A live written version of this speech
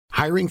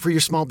Hiring for your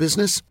small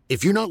business?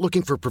 If you're not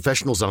looking for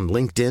professionals on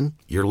LinkedIn,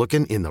 you're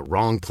looking in the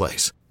wrong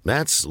place.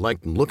 That's like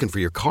looking for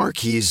your car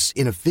keys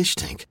in a fish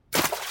tank.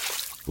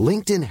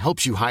 LinkedIn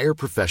helps you hire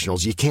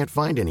professionals you can't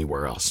find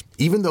anywhere else,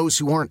 even those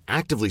who aren't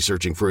actively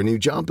searching for a new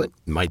job but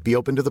might be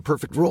open to the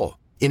perfect role.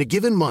 In a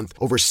given month,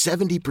 over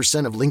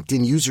 70% of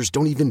LinkedIn users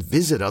don't even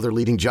visit other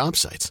leading job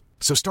sites.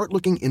 So start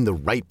looking in the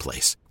right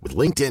place. With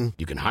LinkedIn,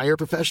 you can hire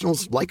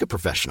professionals like a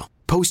professional.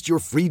 Post your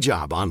free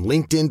job on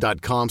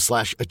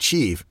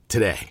linkedin.com/achieve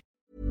today.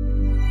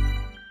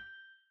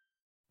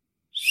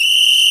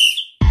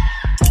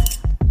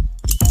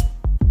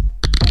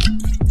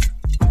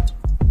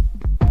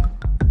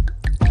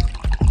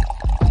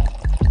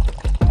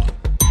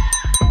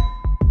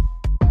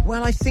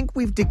 Well, I think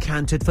we've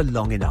decanted for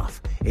long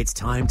enough. It's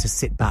time to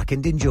sit back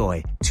and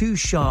enjoy Two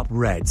Sharp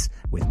Reds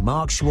with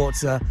Mark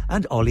Schwarzer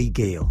and Ollie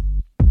Gill.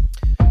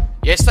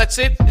 Yes, that's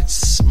it.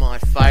 It's my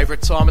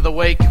favourite time of the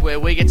week where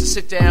we get to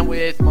sit down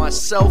with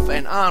myself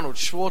and Arnold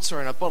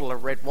Schwarzer and a bottle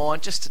of red wine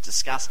just to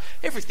discuss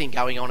everything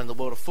going on in the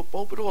world of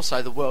football, but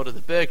also the world of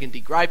the Burgundy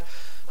grape.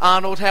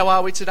 Arnold, how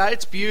are we today?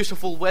 It's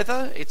beautiful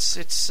weather.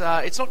 It's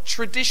not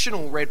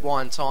traditional red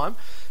wine time,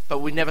 but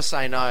we never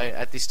say no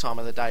at this time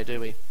of the day, do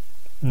we?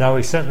 No,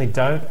 we certainly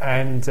don't.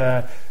 And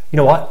you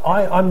know what?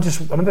 I'm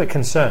a bit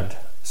concerned.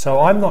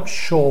 So I'm not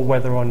sure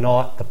whether or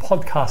not the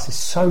podcast is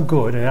so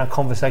good and our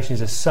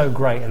conversations are so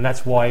great and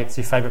that's why it's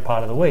your favourite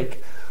part of the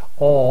week,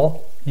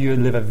 or you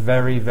live a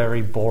very,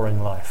 very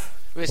boring life.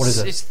 What is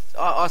it?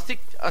 I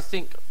think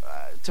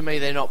to me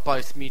they're not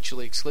both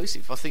mutually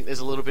exclusive. I think there's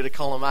a little bit of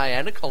column A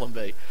and a column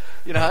B.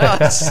 You know,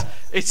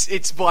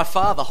 it's by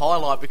far the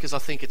highlight because I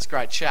think it's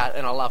great chat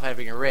and I love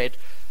having a red.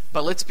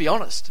 But let's be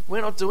honest,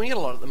 we're not doing it a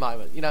lot at the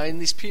moment. You know, in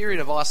this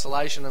period of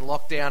isolation and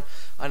lockdown,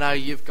 I know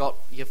you've got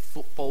your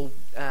football,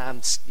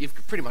 you've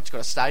pretty much got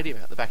a stadium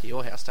out the back of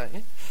your house, don't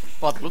you?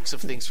 By the looks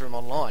of things from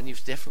online,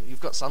 you've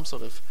got some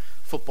sort of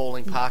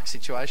footballing park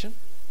situation.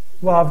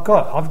 Well, I've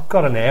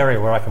got an area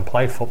where I can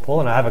play football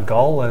and I have a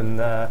goal and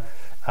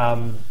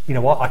you know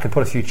what, I could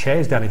put a few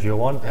chairs down if you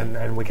want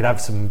and we could have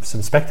some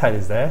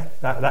spectators there.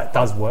 That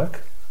does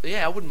work.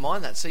 Yeah, I wouldn't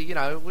mind that. See, you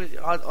know,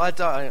 I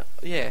don't.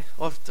 Yeah,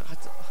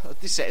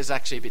 this is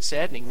actually a bit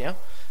saddening now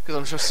because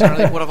I'm just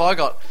what have I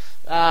got?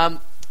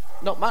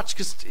 Not much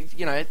because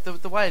you know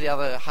the way the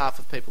other half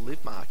of people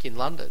live, Mark, in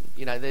London.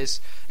 You know,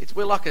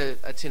 we're like a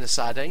tin of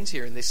sardines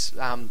here in this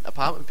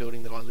apartment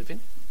building that I live in.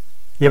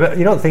 Yeah, but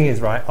you know the thing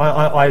is, right?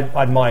 I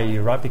admire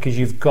you, right? Because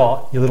you've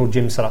got your little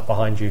gym set up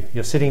behind you.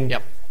 You're sitting.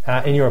 Yep.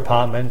 In your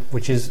apartment,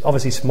 which is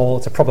obviously small.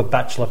 It's a proper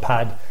bachelor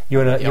pad. You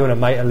and a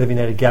mate are living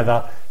there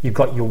together. You've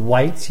got your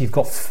weights. You've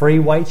got free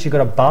weights. You've got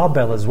a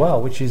barbell as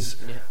well, which is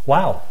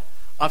wow.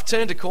 I've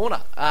turned a corner.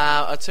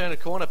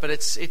 But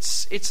it's a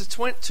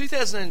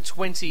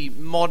 2020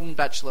 modern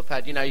bachelor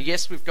pad. You know,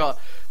 yes, we've got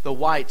the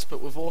weights,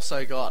 but we've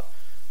also got,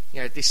 you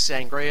know, this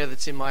sangria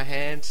that's in my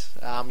hand.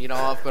 You know,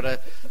 I've got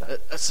a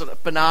sort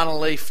of banana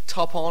leaf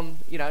top on.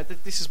 You know,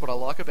 this is what I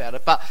like about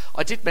it. But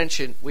I did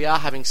mention we are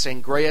having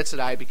sangria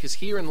today because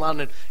here in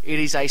London it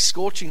is a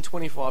scorching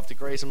 25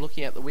 degrees. I'm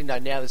looking out the window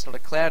now. There's not a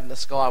cloud in the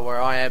sky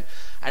where I am,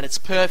 and it's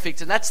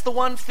perfect. And that's the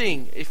one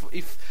thing.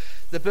 If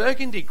the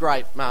Burgundy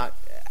grape, Mark,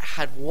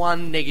 had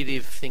one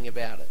negative thing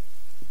about it,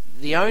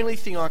 the only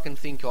thing I can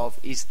think of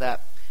is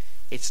that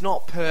it's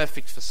not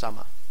perfect for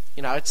summer.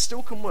 You know, it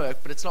still can work,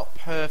 but it's not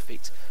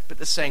perfect. But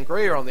the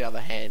sangria, on the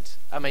other hand,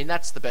 I mean,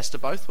 that's the best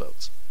of both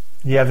worlds.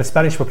 Yeah, the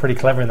Spanish were pretty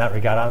clever in that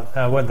regard,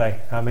 weren't they?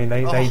 I mean,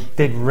 they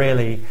did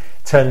really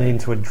turn it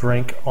into a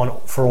drink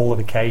for all of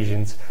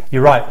occasions.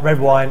 You're right, red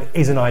wine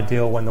isn't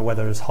ideal when the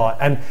weather is hot.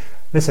 And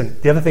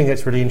listen, the other thing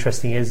that's really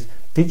interesting is,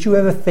 did you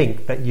ever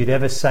think that you'd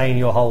ever say in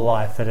your whole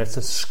life that it's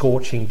a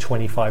scorching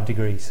 25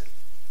 degrees?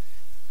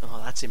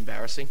 Oh, that's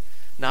embarrassing.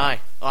 No,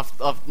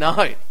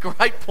 no,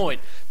 great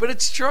point. But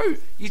it's true.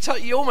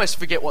 You almost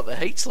forget what the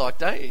heat's like,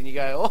 don't you? And you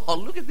go, oh,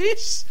 look at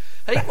this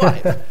heat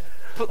wave.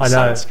 Put the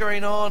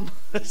sunscreen on.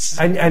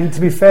 and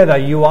to be fair, though,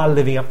 you are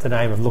living up to the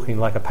name of looking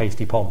like a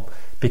pasty pom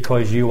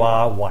because you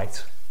are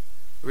white.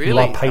 Really? You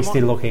are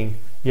pasty looking.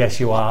 Yes,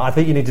 you are. I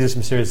think you need to do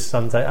some serious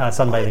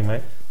sunbathing,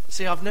 mate.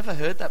 See, I've never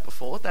heard that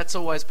before. That's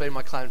always been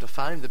my claim to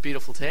fame, the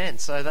beautiful tan.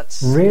 So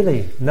that's...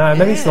 Really? No,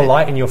 maybe it's the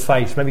light in your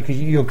face. Maybe because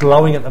you're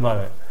glowing at the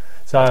moment.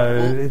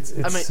 So it's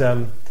I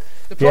mean,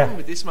 the problem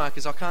with this, Mark,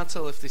 is I can't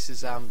tell if this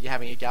is you're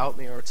having a go at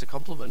me or it's a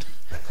compliment.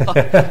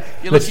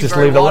 You're looking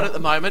very white at the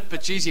moment,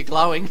 but geez, you're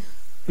glowing.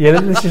 Yeah,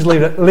 let's just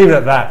leave it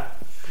at that.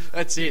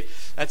 That's it.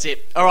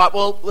 All right,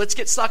 well, let's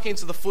get stuck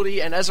into the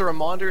footy. And as a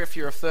reminder, if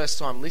you're a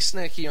first-time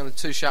listener here on the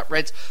Two Sharp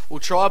Reds, we'll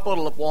try a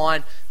bottle of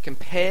wine,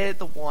 compare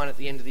the wine at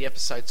the end of the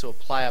episode to a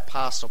player,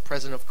 past or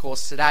present. Of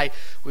course, today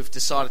we've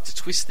decided to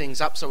twist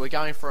things up, so we're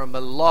going for a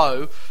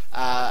Merlot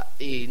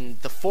in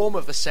the form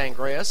of a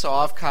sangria. So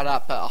I've cut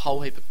up a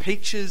whole heap of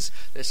peaches.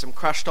 There's some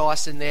crushed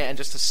ice in there and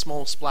just a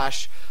small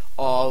splash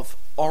of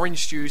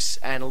orange juice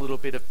and a little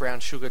bit of brown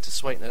sugar to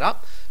sweeten it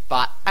up.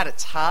 But at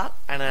its heart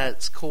and at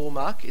its core,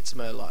 Mark, it's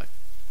Merlot.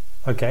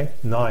 Okay,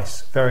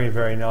 nice. Very,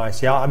 very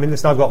nice. Yeah, I mean,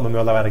 listen, I've got my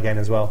Merlot out again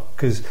as well,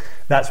 because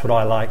that's what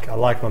I like. I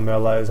like my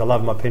Merlots. I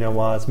love my Pinot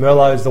Noirs.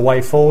 Merlot is the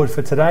way forward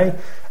for today,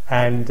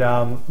 and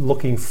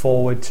looking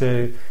forward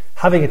to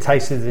having a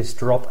taste of this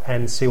drop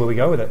and see where we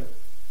go with it.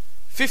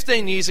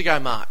 15 years ago,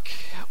 Mark,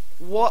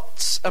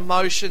 what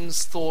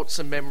emotions, thoughts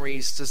and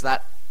memories does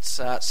that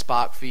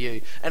spark for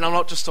you? And I'm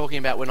not just talking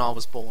about when I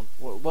was born.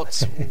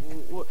 What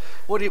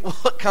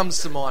comes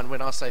to mind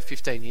when I say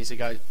 15 years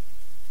ago?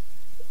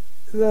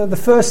 The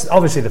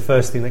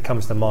first thing that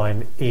comes to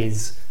mind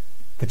is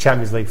the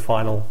Champions League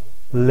final,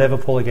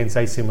 Liverpool against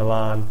AC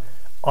Milan.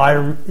 I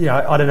don't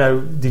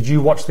know. Did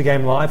you watch the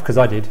game live? Because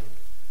I did.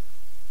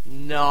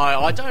 No,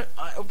 I don't.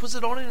 Was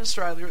it on in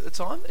Australia at the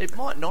time? It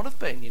might not have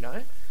been.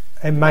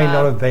 It may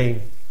not have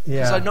been.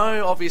 Yeah. Because I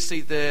know,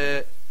 obviously,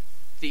 the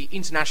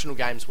international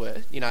games were.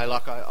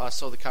 Like I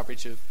saw the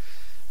coverage of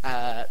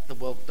the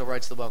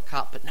road to the World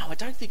Cup, but no, I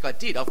don't think I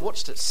did. I've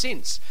watched it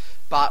since,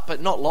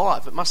 but not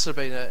live. It must have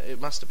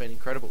been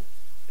incredible.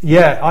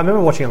 Yeah, I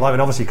remember watching it live,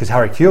 and obviously because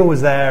Harry Kewell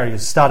was there, he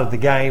started the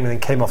game and then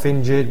came off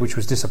injured, which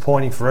was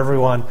disappointing for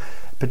everyone,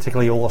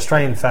 particularly all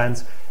Australian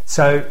fans.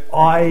 So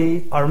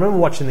I remember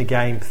watching the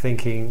game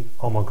thinking,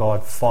 oh my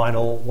God,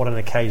 final, what an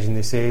occasion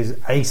this is.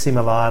 AC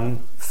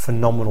Milan,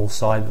 phenomenal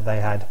side that they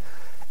had.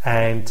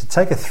 And to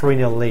take a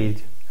 3-0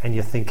 lead, and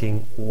you're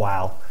thinking,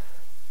 wow,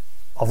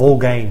 of all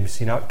games,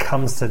 it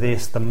comes to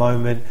this, the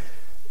moment,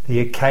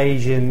 the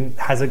occasion,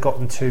 has it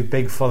gotten too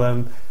big for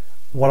them?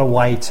 What a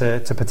way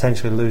to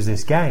potentially lose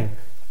this game.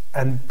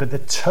 But the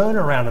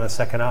turnaround in the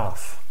second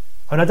half,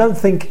 and I don't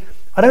think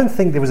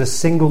there was a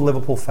single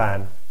Liverpool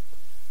fan.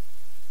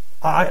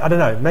 I don't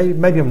know,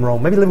 maybe I'm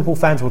wrong. Maybe Liverpool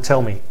fans will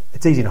tell me.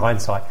 It's easy in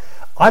hindsight.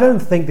 I don't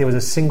think there was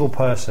a single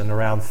person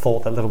around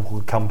thought that Liverpool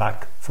could come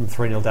back from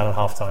 3-0 down at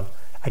halftime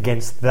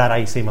against that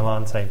AC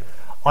Milan team.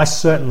 I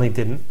certainly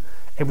didn't.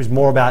 It was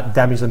more about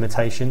damage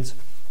limitations.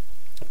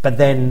 But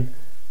then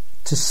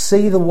to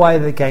see the way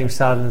the game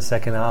started in the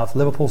second half,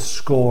 Liverpool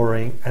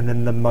scoring and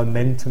then the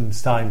momentum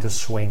starting to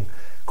swing.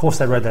 Of course,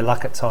 they rode their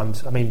luck at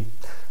times. I mean,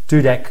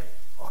 Dudek,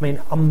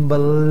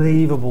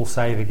 unbelievable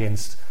save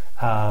against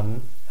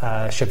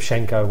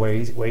Shevchenko, where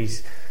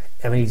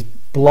he's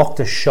blocked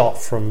a shot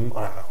from,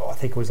 I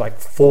think it was like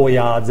 4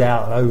 yards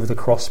out and over the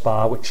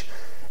crossbar, which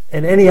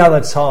in any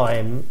other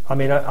time,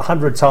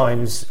 100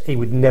 times he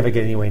would never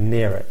get anywhere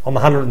near it. On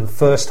the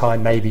 101st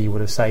time, maybe he would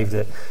have saved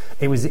it.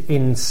 It was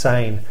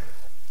insane.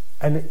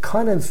 And it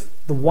kind of,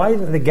 the way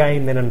that the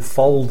game then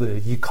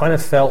unfolded, you kind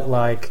of felt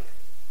like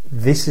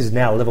this is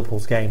now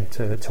Liverpool's game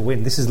to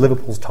win. This is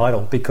Liverpool's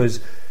title, because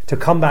to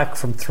come back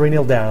from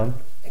 3-0 down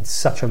in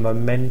such a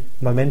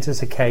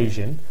momentous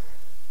occasion,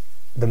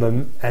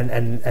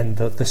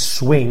 the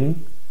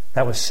swing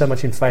that was so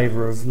much in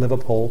favour of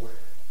Liverpool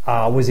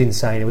was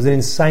insane. It was an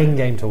insane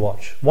game to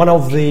watch. One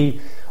of the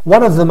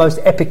most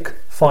epic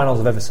finals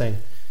I've ever seen.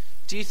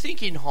 Do you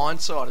think, in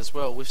hindsight as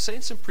well, we've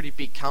seen some pretty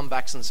big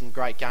comebacks and some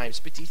great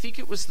games, but do you think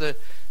it was the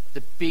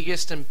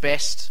biggest and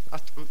best?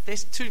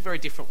 There's two very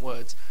different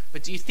words,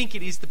 but do you think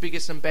it is the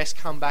biggest and best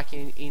comeback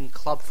in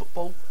club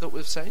football that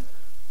we've seen?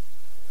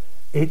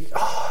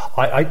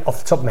 I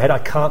off the top of my head, I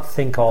can't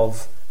think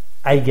of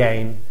a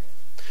game.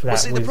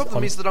 The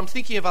problem is that I'm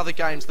thinking of other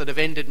games that have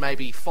ended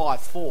maybe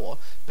 5-4,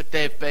 but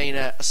they've been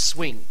a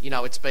swing.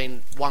 It's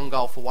been 1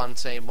 goal for one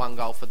team, 1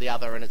 goal for the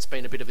other, and it's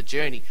been a bit of a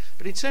journey.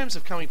 But in terms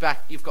of coming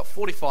back, you've got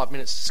 45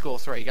 minutes to score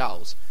 3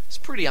 goals. It's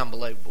pretty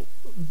unbelievable.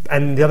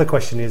 And the other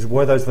question is,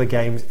 were those the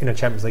games in a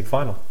Champions League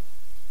final?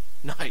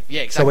 No,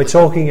 yeah, exactly. So we're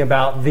talking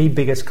about the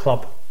biggest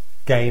club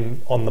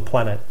game on the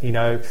planet.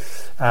 To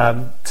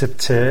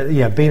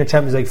be in a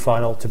Champions League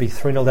final, to be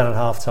 3-0 down at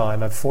half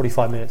time, have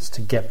 45 minutes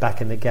to get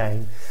back in the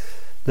game.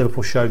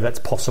 Liverpool showed that's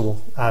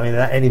possible.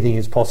 That anything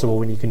is possible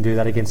when you can do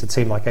that against a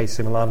team like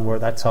AC Milan were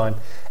at that time.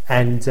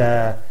 And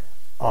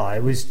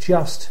it was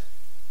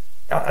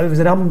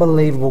an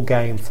unbelievable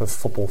game for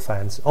football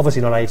fans.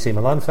 Obviously not AC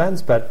Milan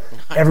fans, but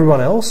everyone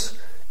else.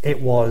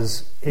 It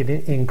was an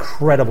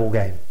incredible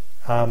game.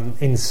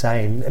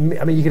 Insane.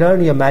 You can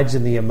only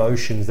imagine the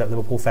emotions that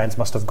Liverpool fans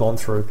must have gone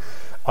through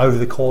over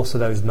the course of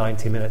those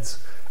 90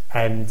 minutes.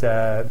 And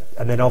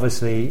then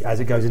obviously as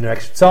it goes into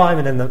extra time,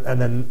 and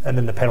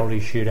then the penalty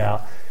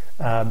shootout.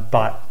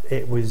 But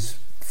it was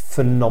a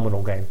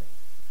phenomenal game.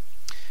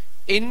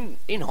 In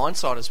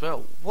hindsight as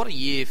well, what a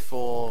year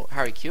for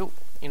Harry Kewell.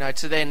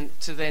 To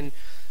then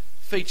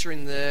feature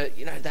in the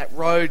that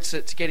road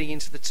to getting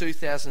into the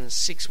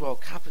 2006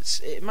 World Cup.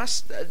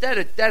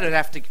 That'd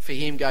have to for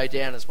him go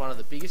down as one of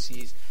the biggest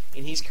years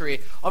in his career.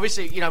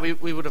 Obviously,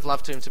 we would have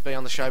loved him to be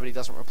on the show, but he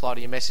doesn't reply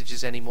to your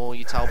messages anymore.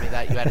 You told me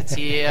that you had a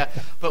tear,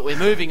 but we're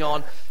moving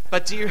on.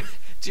 But do you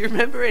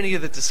remember any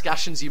of the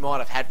discussions you might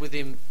have had with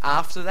him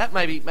after that?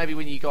 Maybe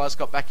when you guys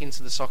got back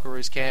into the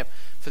Socceroos camp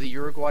for the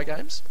Uruguay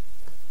games?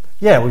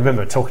 Yeah, we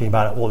remember talking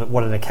about it,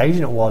 what an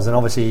occasion it was, and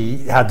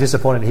obviously how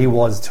disappointed he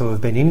was to have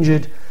been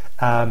injured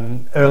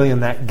early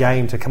in that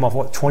game, to come off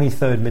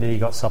 23rd minute he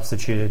got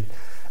substituted.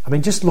 I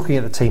mean, just looking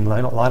at the team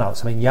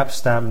lineups, I mean,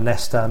 Yapstam,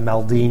 Nesta,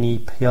 Maldini,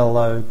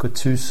 Piolo,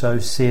 Gattuso,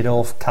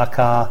 Seedorf,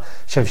 Kaká,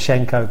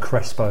 Shevchenko,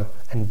 Crespo,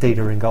 and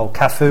Dieter in goal.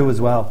 Cafu as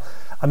well.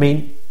 I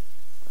mean,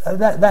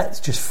 that's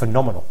just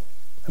phenomenal.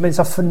 I mean, it's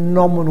a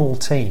phenomenal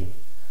team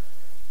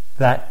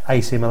that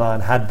AC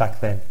Milan had back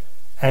then.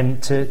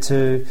 And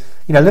to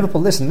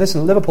Liverpool, listen,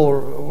 Liverpool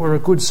were a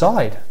good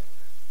side,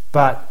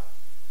 but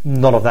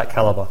not of that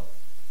calibre.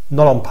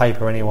 Not on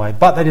paper anyway,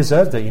 but they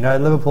deserved it.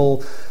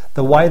 Liverpool,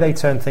 the way they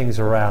turned things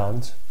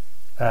around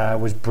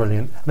was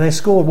brilliant. I mean, they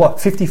scored,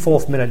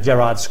 54th minute,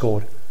 Gerrard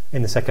scored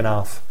in the second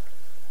half.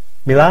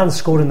 Milan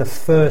scored in the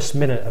first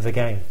minute of the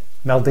game.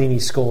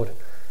 Maldini scored.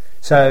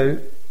 So,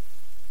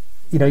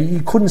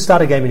 you couldn't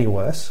start a game any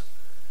worse.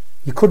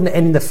 You couldn't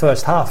end the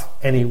first half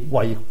you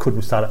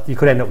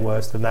could end it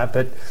worse than that,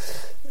 but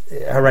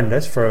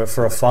horrendous for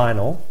a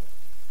final.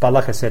 But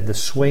like I said, the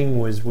swing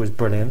was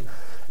brilliant.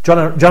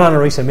 John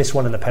Anarisa missed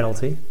one in the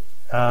penalty.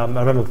 I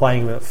remember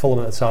playing at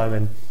Fulham at the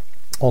time,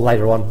 or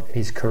later on in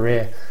his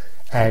career,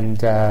 and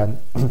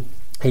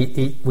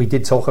we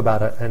did talk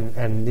about it,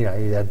 and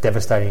how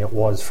devastating it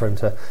was for him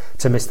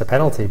to miss the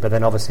penalty. But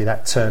then obviously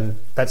that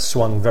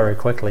swung very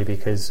quickly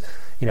because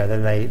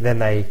then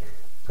they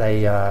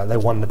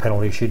won the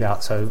penalty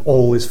shootout, so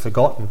all is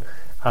forgotten.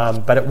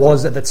 But it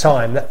was at the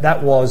time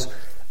that was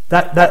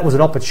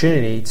an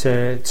opportunity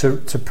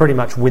to pretty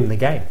much win the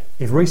game.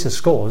 If Risa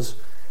scores,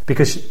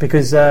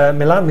 because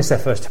Milan missed their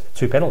first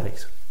two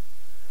penalties,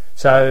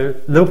 so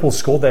Liverpool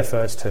scored their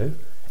first two.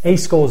 He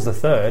scores the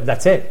third.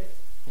 That's it.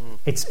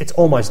 It's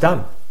almost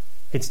done.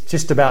 It's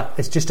just about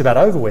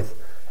over with,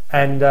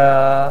 and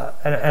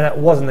it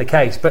wasn't the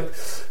case. But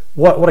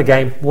what a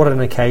game! What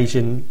an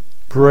occasion!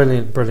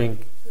 Brilliant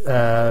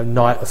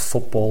night of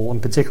football,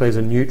 and particularly as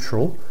a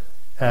neutral.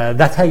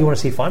 That's how you want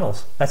to see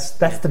finals. That's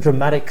the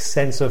dramatic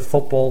sense of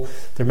football,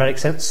 the dramatic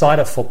side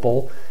of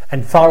football.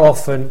 And far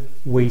often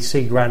we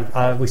see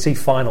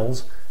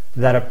finals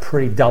that are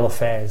pretty dull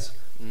affairs.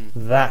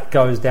 That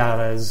goes down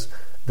as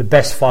the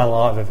best final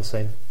I've ever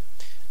seen.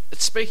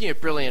 Speaking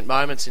of brilliant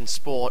moments in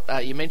sport,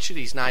 you mentioned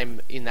his name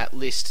in that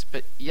list,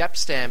 but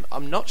Yapstam,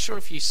 I'm not sure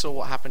if you saw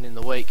what happened in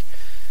the week,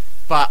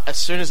 but as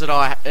soon as it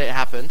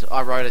happened,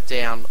 I wrote it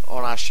down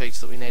on our sheets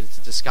that we needed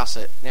to discuss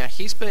it. Now,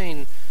 he's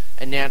been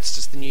announced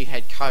as the new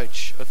head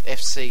coach of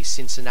FC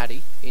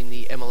Cincinnati in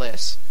the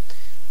MLS,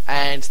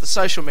 and the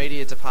social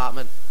media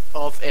department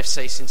of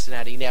FC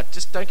Cincinnati. Now,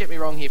 just don't get me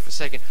wrong here for a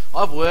second.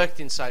 I've worked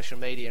in social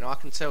media, and I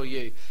can tell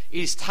you, it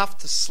is tough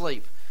to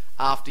sleep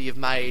after you've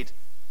made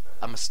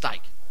a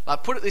mistake.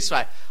 Like, put it this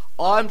way,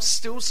 I'm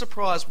still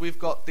surprised we've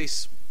got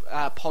this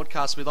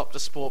podcast with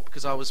Optus Sport,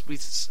 because I was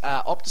with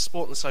Optus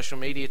Sport and the social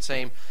media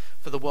team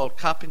for the World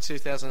Cup in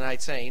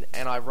 2018,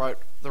 and I wrote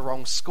the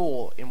wrong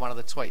score in one of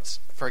the tweets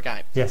for a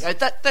game. Yes.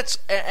 That's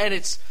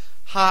it's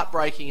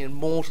heartbreaking and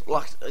more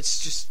like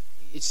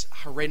it's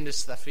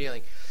horrendous, that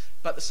feeling.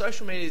 But the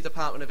social media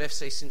department of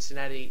FC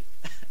Cincinnati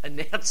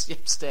announced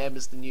Yapstam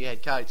as the new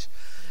head coach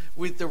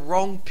with the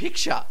wrong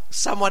picture.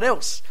 Someone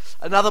else,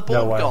 another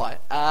bald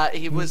guy.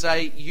 He was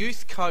a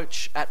youth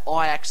coach at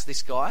Ajax,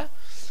 this guy,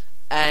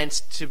 and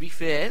to be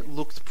fair,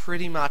 looked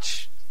pretty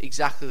much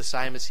exactly the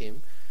same as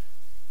him.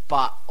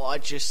 But I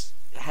just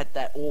had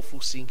that awful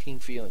sinking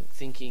feeling,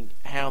 thinking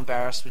how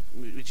embarrassed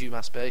would you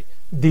must be.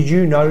 Did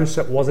you notice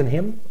it wasn't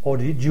him, or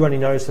did you only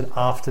notice it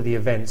after the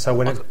event? So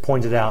when it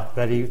pointed out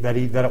that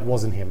it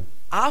wasn't him.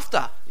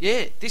 After,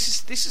 yeah. This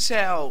is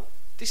how.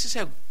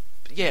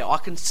 Yeah, I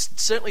can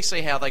certainly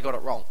see how they got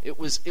it wrong. It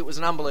was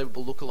an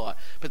unbelievable lookalike.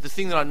 But the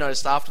thing that I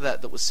noticed after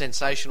that was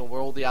sensational were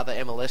all the other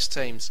MLS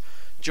teams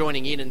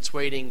joining in and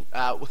tweeting,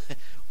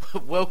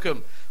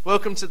 welcome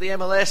to the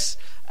MLS,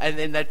 and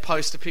then they'd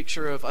post a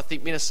picture of, I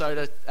think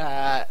Minnesota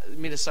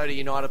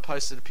United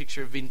posted a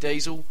picture of Vin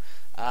Diesel.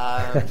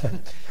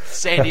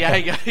 San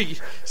Diego,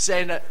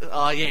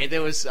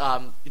 there was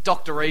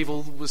Dr.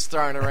 Evil was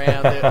thrown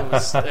around.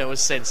 It was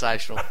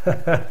sensational.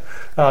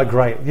 Oh,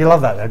 great! You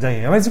love that, though,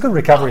 don't you? I mean, it's a good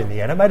recovery in the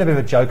end. It made a bit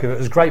of a joke of it. It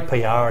was great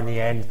PR in the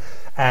end,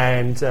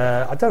 and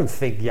I don't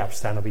think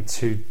Yapstam will be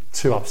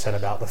too upset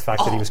about the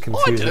fact that he was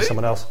confused with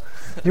someone else.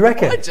 You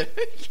reckon? I do.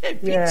 Yeah,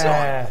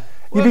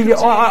 big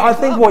time. I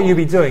think what you'd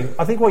be doing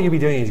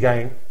is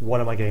going, what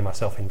am I getting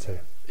myself into?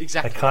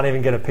 Exactly. I can't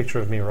even get a picture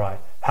of me right.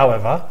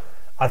 However,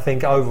 I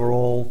think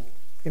overall,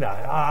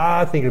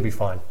 I think it'll be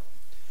fine.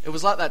 It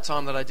was like that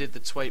time that I did the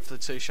tweet for the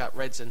Two Sharp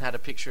Reds and had a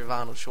picture of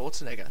Arnold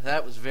Schwarzenegger.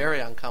 That was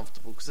very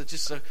uncomfortable because it's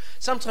just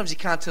sometimes you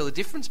can't tell the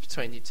difference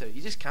between you two.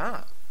 You just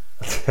can't.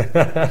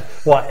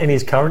 What, in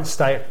his current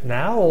state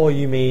now, or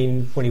you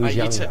mean when he was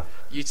younger?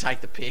 You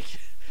take the pick.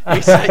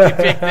 You take your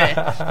pick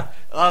there.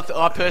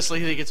 I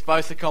personally think it's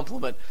both a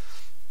compliment.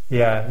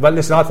 Yeah, but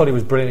listen, I thought he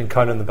was brilliant in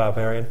Conan the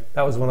Barbarian.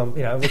 That was one of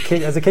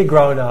as a kid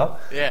growing up,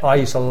 yeah. I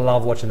used to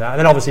love watching that. And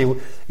then obviously,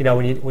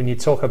 when you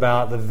talk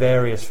about the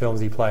various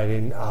films he played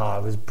in,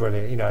 it was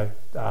brilliant.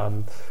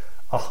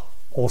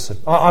 Awesome.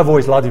 I've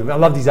always loved him. I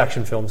loved his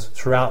action films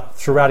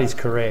throughout his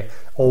career.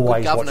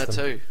 Always good governor watched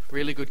them. too.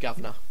 Really good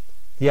governor.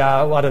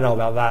 Yeah, I don't know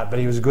about that, but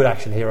he was a good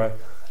action hero.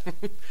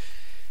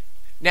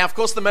 Now, of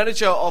course, the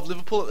manager of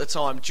Liverpool at the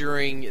time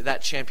during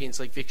that Champions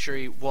League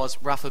victory was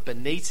Rafa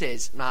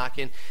Benitez, Mark.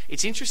 And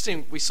it's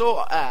interesting, we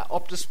saw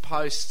Optus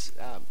post,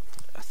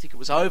 I think it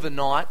was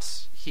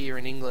overnight here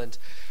in England,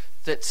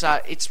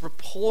 that it's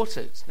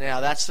reported,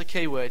 now that's the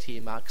key word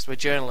here, Mark, because we're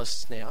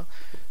journalists now,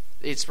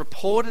 it's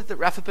reported that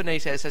Rafa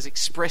Benitez has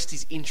expressed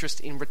his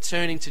interest in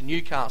returning to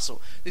Newcastle.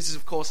 This is,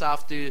 of course,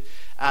 after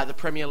the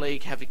Premier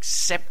League have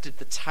accepted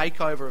the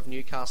takeover of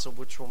Newcastle,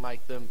 which will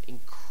make them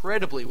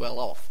incredibly well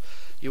off.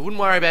 You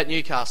wouldn't worry about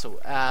Newcastle,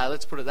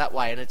 let's put it that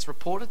way. And it's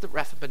reported that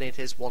Rafa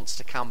Benitez wants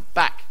to come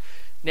back.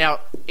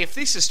 Now, if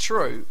this is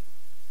true,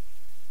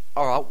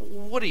 all right,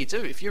 what do you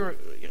do? If you're,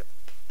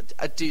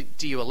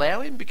 do you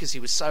allow him because he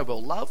was so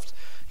well loved?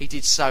 He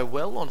did so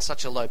well on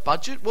such a low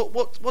budget.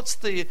 What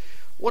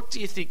do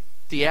you think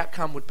the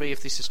outcome would be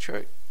if this is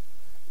true?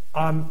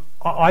 I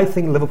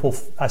think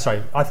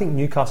I think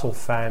Newcastle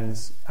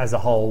fans as a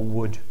whole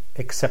would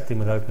accept him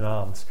with open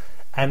arms,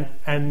 and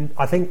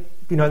I think.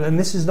 And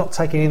this is not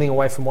taking anything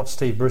away from what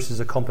Steve Bruce has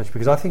accomplished,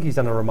 because I think he's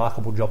done a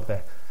remarkable job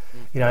there.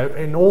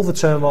 In all the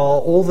turmoil,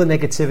 all the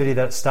negativity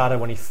that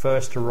started when he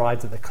first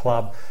arrived at the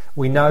club,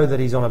 we know that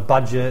he's on a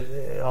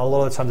budget. A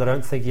lot of the times I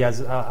don't think he has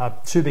a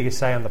too big a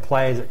say on the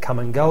players that come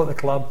and go at the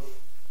club.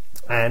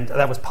 And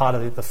that was part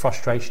of the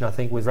frustration, I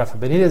think, with Rafa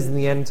Benitez in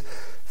the end.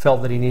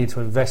 Felt that he needed to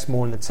invest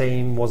more in the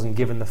team, wasn't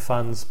given the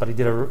funds, but he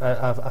did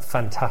a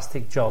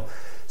fantastic job.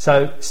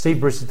 So Steve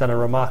Bruce has done a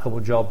remarkable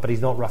job, but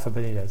he's not Rafa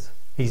Benitez.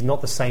 He's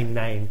not the same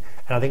name,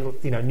 and I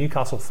think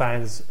Newcastle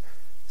fans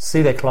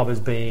see their club as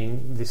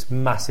being this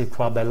massive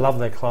club. They love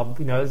their club,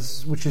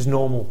 which is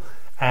normal,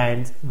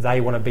 and they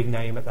want a big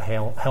name at the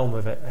helm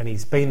of it. And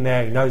he's been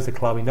there. He knows the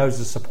club. He knows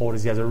the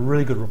supporters. He has a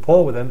really good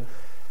rapport with them.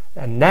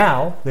 And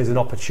now there's an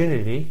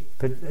opportunity,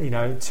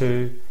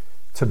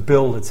 to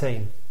build a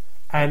team.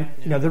 And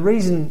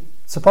the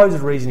supposed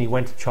reason he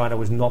went to China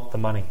was not the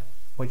money,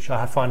 which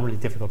I find really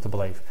difficult to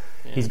believe.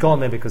 Yeah. He's gone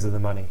there because of the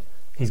money.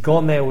 He's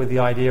gone there with the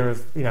idea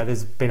of,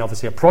 there's been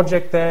obviously a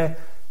project there.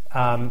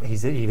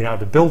 He's been able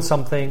to build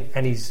something,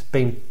 and he's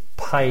been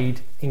paid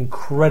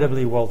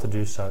incredibly well to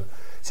do so.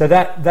 So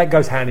that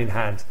goes hand in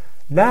hand.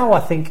 Now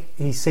I think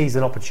he sees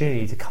an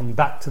opportunity to come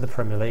back to the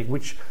Premier League,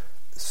 which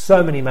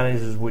so many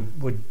managers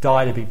would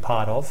die to be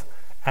part of,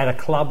 at a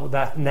club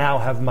that now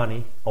have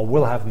money, or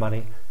will have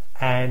money,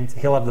 and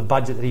he'll have the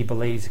budget that he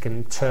believes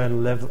can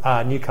turn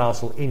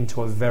Newcastle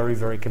into a very,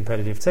 very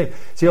competitive team.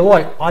 So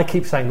I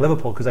keep saying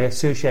Liverpool because I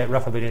associate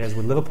Rafa Benitez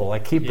with Liverpool. I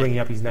keep bringing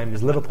up his name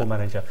as Liverpool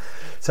manager.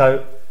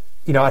 So,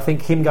 I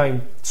think him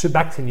going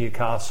back to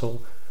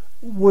Newcastle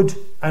would,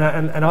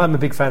 and I'm a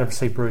big fan of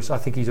Steve Bruce. I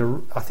think he's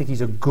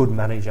a good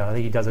manager. I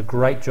think he does a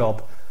great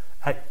job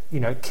at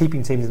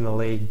keeping teams in the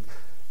league.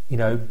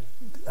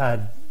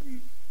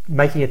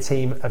 Making a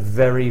team a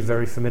very,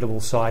 very formidable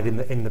side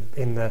in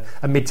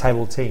a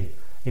mid-table team,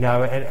 and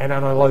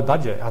on a low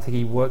budget. I think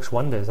he works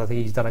wonders. I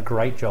think he's done a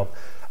great job.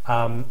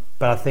 But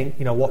I think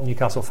what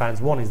Newcastle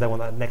fans want is they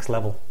want that next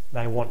level.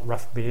 They want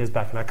Rafa Benitez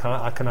back, and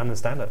I can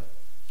understand it.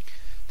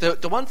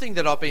 The one thing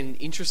that I've been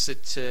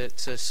interested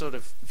to sort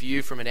of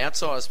view from an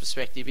outsider's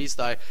perspective is,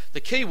 though,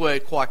 the key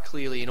word quite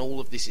clearly in all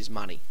of this is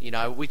money.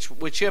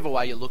 Whichever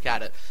way you look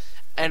at it,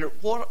 and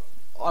what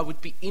I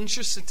would be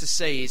interested to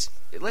see is,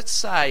 let's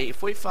say,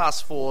 if we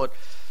fast forward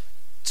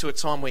to a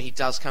time where he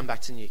does come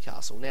back to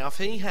Newcastle. Now, if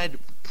he had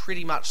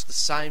pretty much the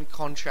same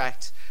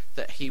contract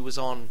that he was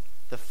on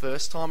the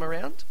first time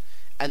around,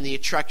 and the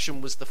attraction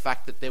was the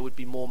fact that there would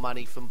be more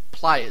money from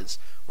players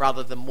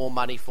rather than more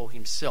money for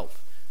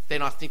himself,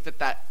 then I think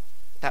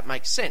that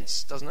makes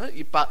sense, doesn't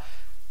it? But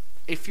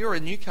if you're a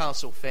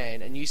Newcastle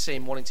fan and you see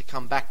him wanting to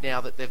come back now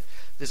that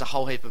there's a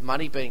whole heap of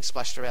money being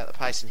splashed around the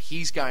place and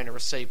he's going to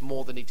receive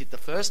more than he did the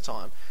first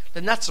time,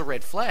 then that's a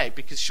red flag,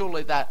 because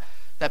surely that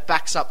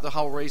backs up the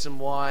whole reason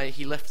why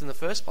he left in the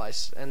first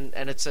place, and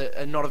it's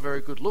not a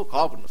very good look,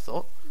 I wouldn't have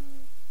thought.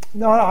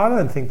 No, I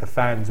don't think the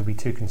fans will be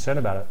too concerned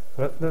about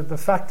it. The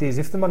fact is,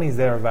 if the money's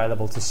there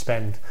available to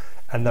spend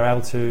and they're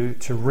able to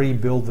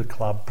rebuild the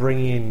club,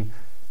 bring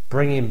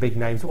in big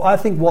names, I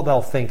think what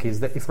they'll think is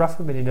that if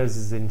Rafa Benitez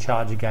is in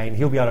charge again,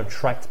 he'll be able to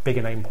attract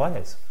bigger name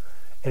players.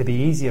 It'll be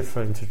easier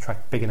for him to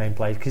attract bigger name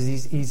players because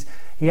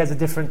he has a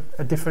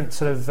different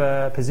sort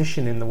of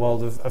position in the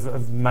world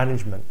of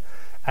management,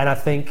 and I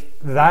think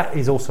that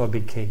is also a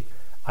big key.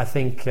 I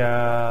think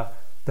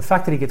the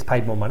fact that he gets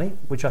paid more money,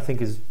 which I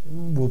think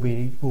will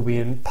be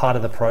in part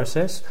of the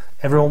process.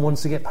 Everyone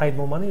wants to get paid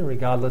more money,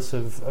 regardless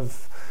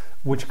of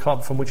which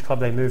club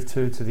they move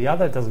to the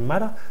other. It doesn't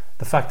matter.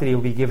 The fact that he'll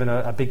be given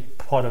a big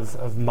pot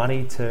of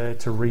money to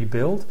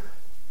rebuild,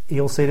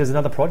 he'll see it as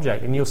another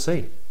project, and you'll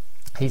see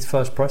his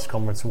first press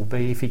conference will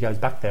be, if he goes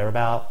back there,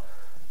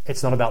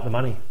 it's not about the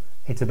money.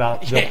 It's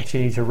about the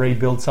opportunity to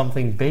rebuild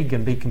something big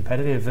and be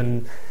competitive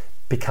and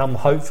become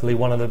hopefully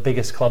one of the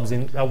biggest clubs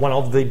one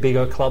of the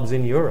bigger clubs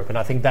in Europe. And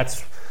I think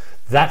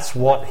that's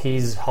what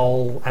his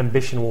whole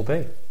ambition will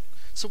be.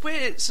 So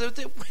where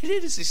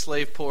does this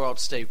leave poor old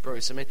Steve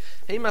Bruce? I mean,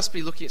 he must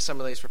be looking at some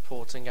of these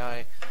reports and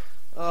going,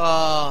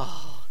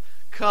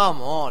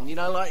 Come on,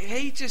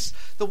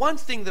 the one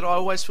thing that I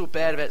always feel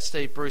bad about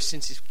Steve Bruce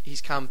since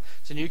he's come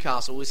to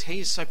Newcastle is he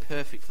is so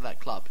perfect for that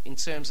club in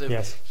terms of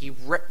he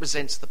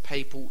represents the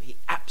people. He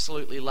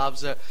absolutely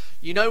loves it.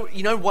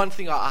 One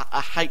thing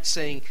I hate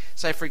seeing,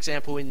 say for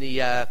example in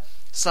the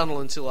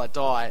Sunderland Till I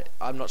Die.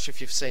 I'm not sure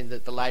if you've seen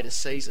the latest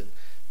season,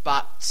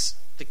 but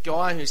the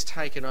guy who's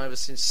taken over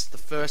since the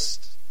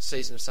first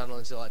season of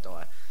Sunderland Till I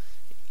Die,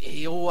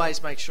 he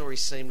always makes sure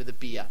he's seen with a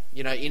beer,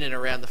 in and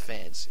around the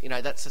fans.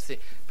 That's the thing.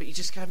 But you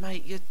just go,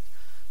 mate,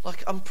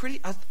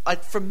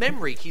 from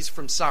memory, he's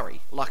from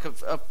Surrey, like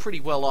a pretty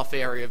well-off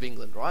area of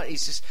England, right?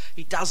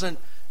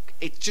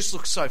 It just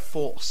looks so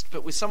forced.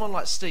 But with someone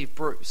like Steve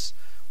Bruce,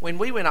 when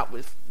we went up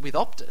with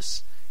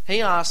Optus,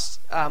 he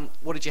asked,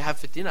 what did you have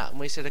for dinner? And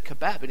we said, a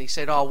kebab. And he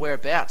said,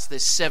 whereabouts?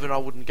 There's 7 I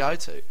wouldn't go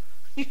to.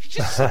 You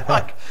just do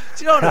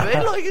you know what I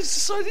mean?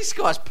 It's just this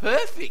guy's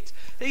perfect.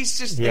 He's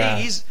just, he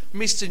is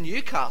Mr.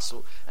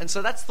 Newcastle. And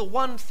so that's the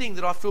one thing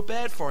that I feel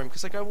bad for him,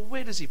 because I go, well,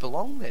 where does he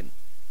belong then?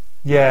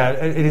 Yeah,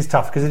 it is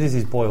tough because it is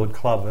his boyhood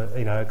club.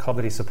 A club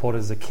that he supported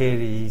as a kid.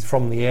 He's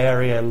from the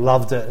area,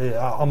 loved it.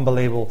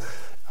 Unbelievable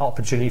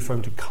opportunity for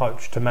him to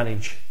coach, to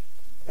manage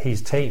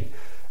his team.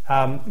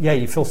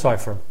 You feel sorry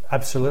for him.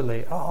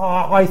 Absolutely.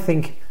 I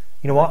think,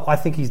 I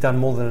think he's done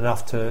more than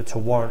enough to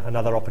warrant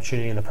another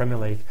opportunity in the Premier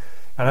League.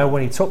 I know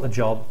when he took the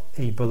job,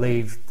 he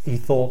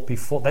thought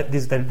before that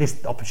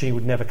this opportunity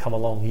would never come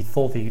along. He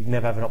thought that he'd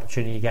never have an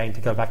opportunity again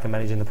to go back and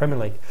manage in the Premier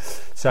League.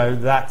 So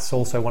that's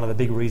also one of the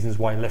big reasons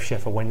why he left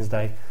Sheffield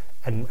Wednesday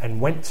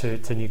and went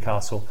to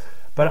Newcastle.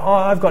 But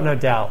I've got no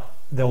doubt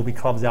there will be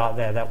clubs out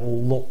there that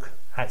will look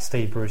at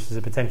Steve Bruce as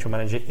a potential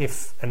manager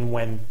if and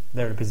when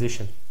they're in a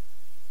position.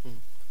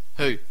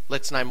 Who?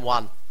 Let's name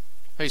one.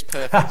 Who's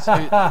perfect?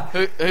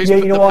 Who's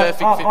the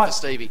perfect fit for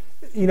Stevie?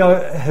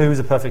 Who's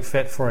a perfect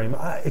fit for him?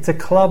 It's a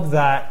club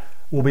that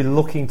will be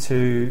looking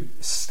to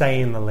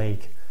stay in the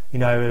league.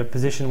 In a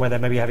position where they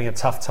may be having a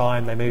tough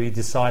time, they maybe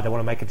decide they want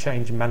to make a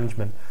change in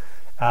management.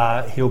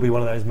 He'll be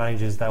one of those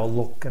managers they'll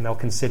look and they'll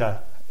consider.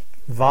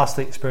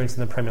 Vastly experienced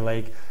in the Premier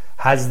League,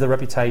 has the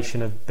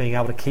reputation of being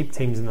able to keep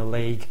teams in the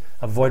league,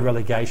 avoid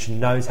relegation,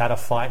 knows how to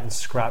fight and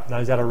scrap,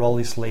 knows how to roll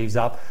his sleeves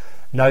up,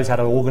 knows how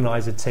to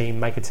organise a team,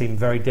 make a team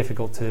very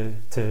difficult to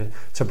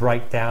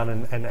break down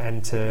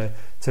and to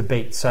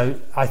beat.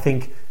 So I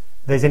think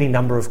there's any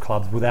number of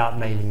clubs without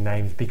naming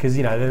names, because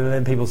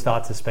then people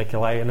start to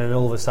speculate, and then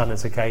all of a sudden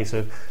it's a case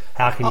of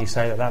how can you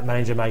say that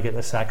manager may get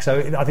the sack. So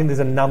I think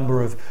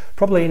there's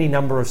probably any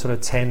number of sort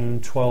of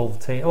 10, 12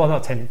 teams, well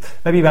not 10,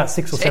 maybe about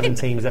 6 or 7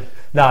 teams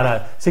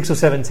 6 or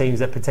 7 teams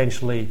that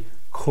potentially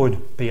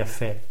could be a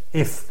fit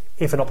if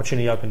an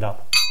opportunity opened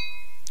up.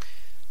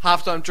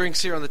 Halftime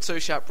drinks here on the Two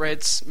Sharp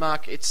Reds.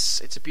 Mark,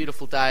 it's a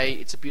beautiful day,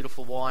 it's a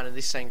beautiful wine, and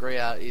this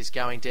sangria is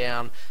going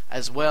down,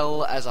 as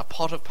well as a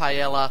pot of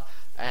paella,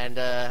 and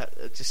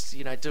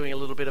doing a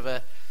little bit of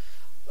a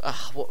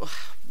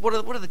what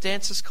are the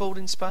dances called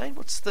in Spain?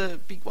 What's the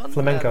big one?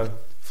 Flamenco.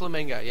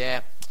 Flamenco, yeah.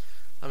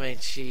 I mean,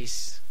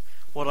 jeez,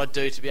 what I'd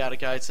do to be able to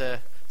go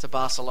to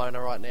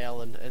Barcelona right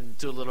now and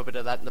do a little bit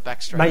of that in the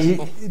back streets.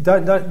 Mate,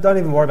 don't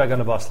even worry about going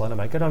to Barcelona,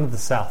 mate. Go down to the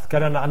south. Go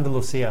down to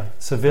Andalusia,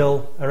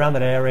 Seville, around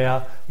that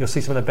area. You'll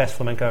see some of the best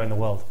flamenco in the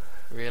world.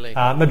 Really?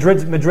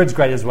 Madrid's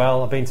great as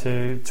well. I've been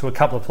to a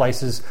couple of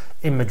places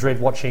in Madrid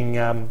watching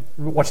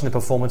the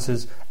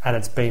performances, and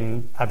it's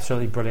been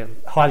absolutely brilliant.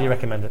 Highly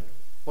recommend it.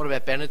 What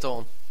about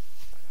Benidorm?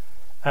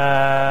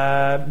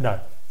 No.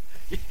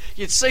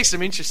 You'd see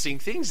some interesting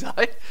things,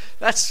 though.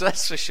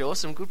 That's for sure.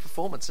 Some good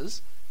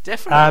performances.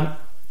 Definitely.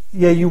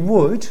 Yeah, you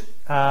would,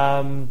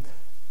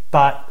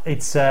 but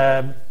it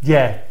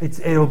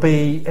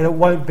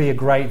won't be a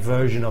great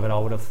version of it, I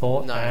would have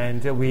thought. No,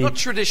 and not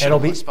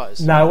traditional, I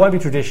suppose. No, it won't be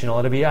traditional.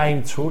 It'll be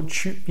aimed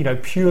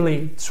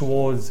purely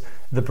towards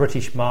the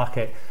British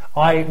market.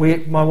 We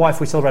celebrated my wife's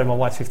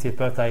 50th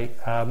birthday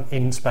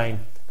in Spain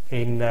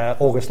in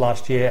August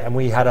last year, and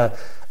we had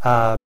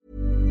a.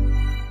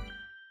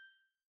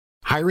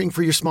 Hiring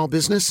for your small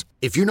business?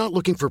 If you're not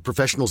looking for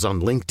professionals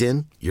on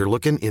LinkedIn, you're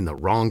looking in the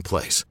wrong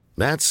place.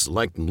 That's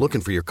like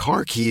looking for your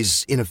car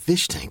keys in a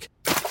fish tank.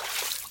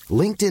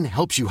 LinkedIn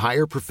helps you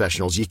hire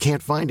professionals you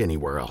can't find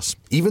anywhere else,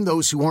 even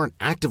those who aren't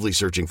actively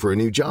searching for a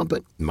new job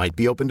but might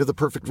be open to the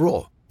perfect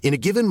role. In a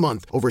given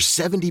month, over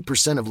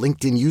 70% of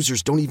LinkedIn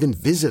users don't even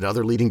visit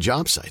other leading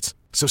job sites.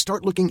 So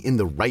start looking in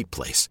the right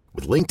place.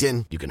 With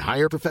LinkedIn, you can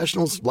hire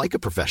professionals like a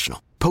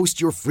professional.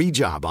 Post your free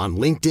job on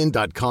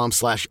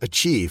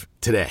linkedin.com/achieve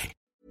today.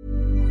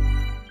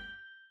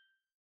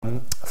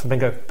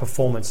 Flamenco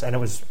performance, and it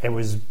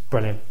was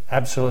brilliant,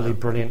 absolutely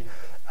brilliant,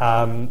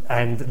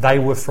 and they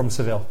were from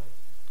Seville.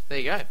 There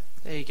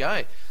you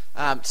go.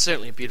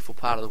 Certainly a beautiful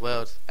part of the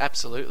world,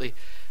 absolutely.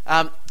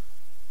 Mark,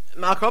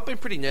 I've been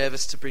pretty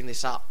nervous to bring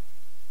this up,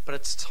 but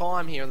it's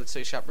time here on the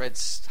Two Sharp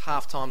Reds.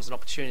 Half time's an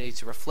opportunity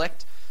to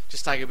reflect,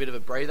 just take a bit of a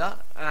breather.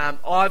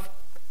 I've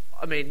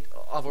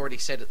already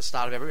said at the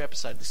start of every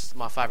episode, this is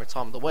my favourite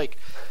time of the week,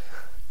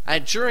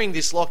 and during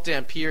this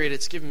lockdown period,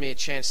 it's given me a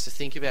chance to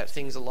think about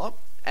things a lot.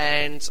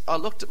 And I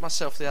looked at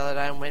myself the other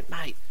day and went,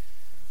 mate,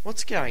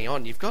 What's going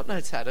on? You've got no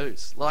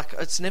tattoos. Like,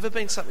 it's never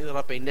been something that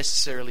I've been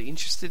necessarily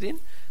interested in,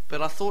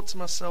 but I thought to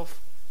myself,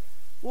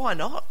 why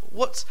not?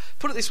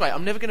 Put it this way,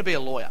 I'm never going to be a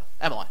lawyer,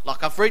 am I?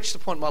 Like, I've reached a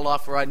point in my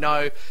life where I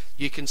know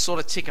you can sort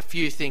of tick a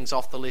few things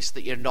off the list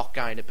that you're not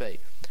going to be.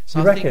 So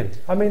you reckon?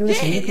 I mean,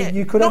 listen,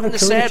 you could have a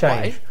career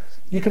change.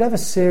 You could have a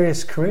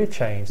serious career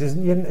change.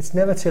 It's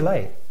never too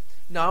late.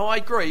 No, I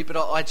agree, but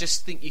I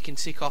just think you can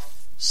tick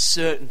off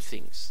certain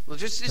things.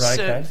 Just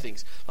certain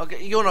things. Like,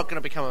 you're not going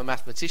to become a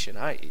mathematician,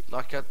 are you?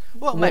 Like,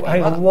 maybe.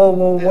 Hang on. Well,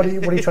 what are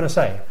you trying to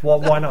say?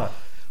 Why not?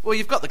 Well,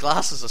 you've got the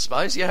glasses, I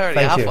suppose. You're already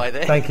halfway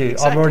there. Thank you.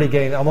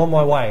 Exactly. I'm on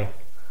my way.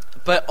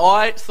 But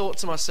I thought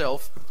to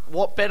myself,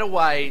 what better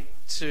way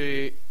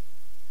to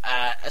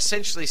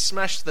essentially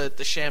smash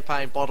the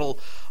champagne bottle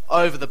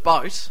over the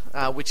boat,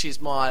 which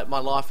is my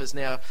life as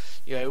now,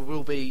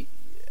 will be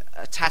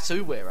a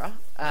tattoo wearer.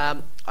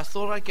 I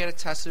thought I'd get a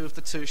tattoo of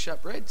the 2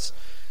 Sharp Reds.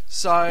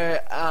 So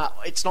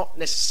it's not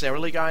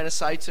necessarily going to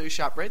say 2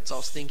 Sharp Reds. I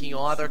was thinking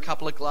either a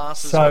couple of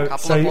glasses or a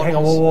couple of bottles. Hang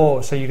on,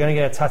 whoa. So you're going to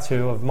get a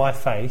tattoo of my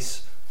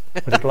face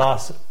with a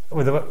glass,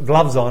 with the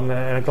gloves on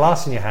and a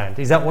glass in your hand.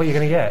 Is that what you're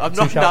going to get? I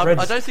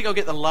don't think I'll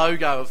get the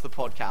logo of the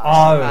podcast.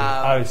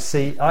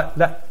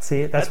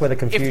 That's where the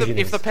confusion is.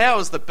 If the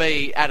powers that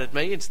be added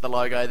me into the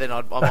logo, then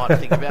I might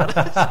think about it.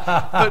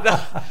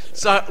 But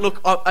so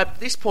look, at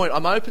this point,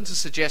 I'm open to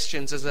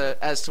suggestions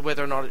as to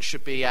whether or not it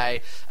should be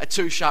a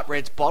 2 Sharp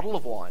Reds bottle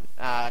of wine,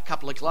 a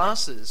couple of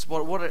glasses.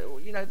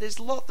 There's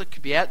a lot that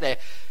could be out there.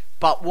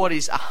 But what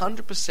is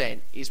 100%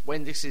 is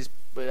when this is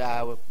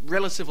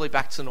relatively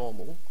back to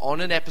normal on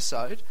an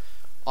episode,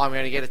 I'm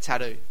going to get a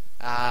tattoo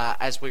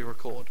as we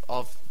record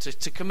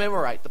to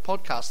commemorate the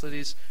podcast that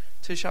is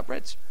 2 Sharp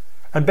Reds.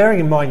 And bearing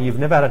in mind you've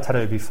never had a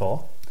tattoo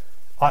before,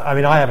 I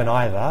mean I haven't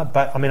either,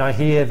 but I mean I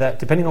hear that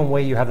depending on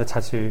where you have the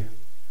tattoo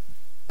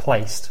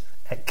placed,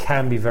 it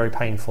can be very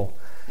painful.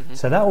 Mm-hmm.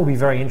 So that will be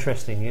very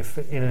interesting if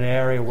in an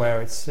area where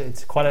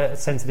it's quite a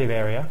sensitive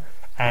area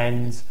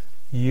and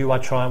we are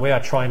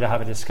trying to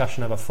have a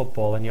discussion over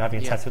football and you're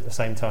having a tattoo at the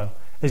same time.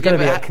 There's going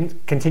to be a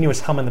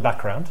continuous hum in the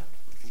background.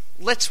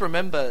 Let's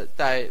remember,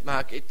 though,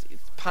 Mark,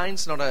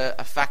 pain's not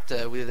a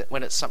factor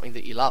when it's something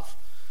that you love,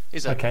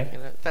 is it? Okay.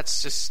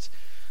 That's just,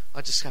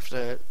 I just have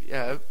to,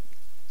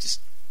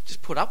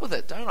 just put up with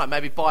it, don't I?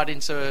 Maybe bite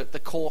into the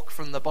cork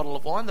from the bottle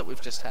of wine that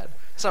we've just had.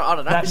 So, I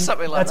don't know,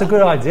 something like that. That's a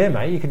good idea,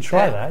 mate. You can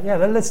try that. Yeah,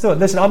 let's do it.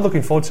 Listen, I'm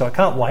looking forward to it. I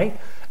can't wait.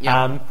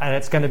 Yeah. And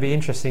it's going to be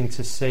interesting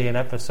to see an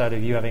episode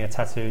of you having a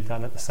tattoo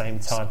done at the same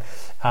time.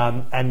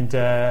 I'm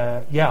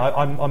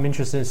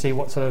interested to see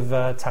what sort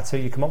of tattoo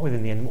you come up with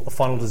in the end, what the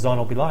final design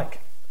will be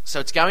like. So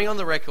it's going on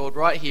the record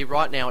right here,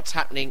 right now. It's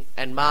happening.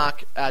 And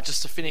Mark,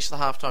 just to finish the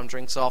halftime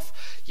drinks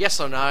off, yes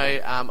or no?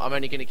 I'm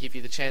only going to give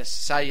you the chance to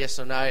say yes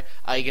or no.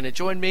 Are you going to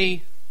join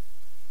me?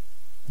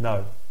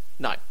 No.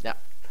 No.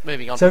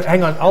 Moving on. So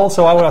hang on.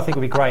 Also, what I think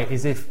would be great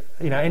is if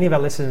any of our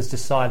listeners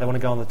decide they want to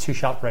go on the 2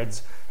 Sharp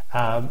Reds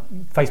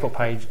Facebook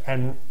page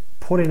and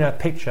put in a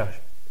picture.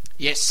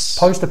 Yes.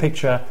 Post a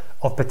picture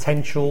of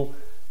potential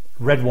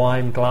red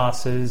wine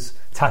glasses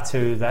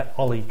tattoo that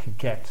Ollie could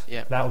get.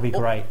 Yeah. That would be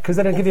great because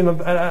then it'll give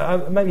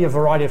him maybe a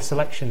variety of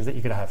selections that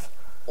you could have.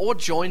 Or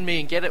join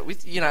me and get it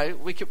with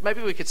we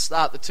could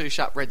start the 2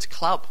 Sharp Reds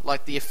club,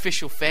 like the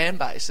official fan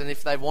base, and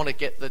if they want to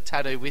get the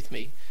tattoo with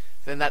me,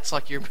 then that's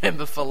like you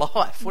remember for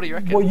life. What do you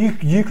reckon? Well,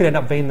 you could end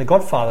up being the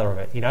godfather of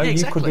it. Yeah,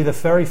 exactly. You could be the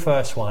very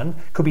first one.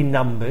 Could be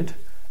numbered,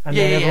 and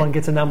then everyone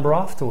gets a number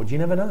afterwards. You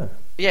never know.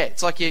 Yeah,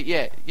 it's like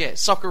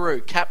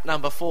Socceroo, cap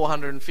number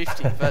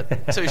 450,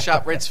 but 2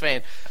 Sharp Reds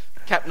fan,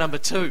 cap number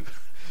 2.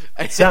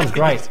 Sounds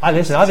great. I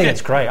think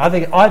it's great.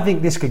 I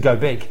think this could go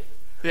big.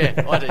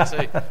 Yeah, I do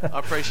too. I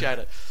appreciate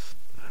it.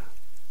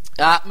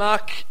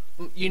 Mark,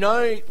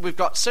 we've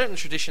got certain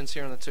traditions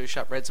here on the 2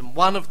 Sharp Reds, and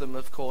one of them,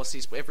 of course,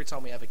 is every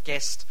time we have a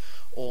guest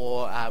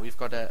or we've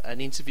got an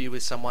interview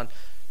with someone,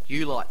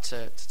 you like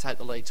to take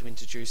the lead to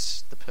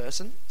introduce the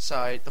person.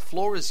 So the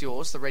floor is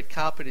yours, the red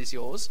carpet is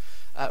yours.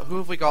 Who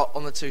have we got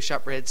on the 2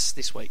 Sharp Reds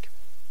this week?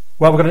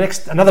 Well, we've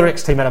got another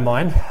ex-teammate of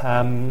mine.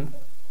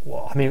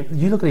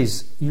 You look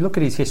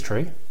at his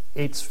history;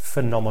 it's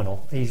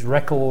phenomenal. His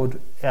record,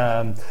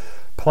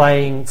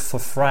 playing for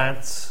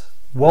France,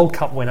 World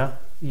Cup winner,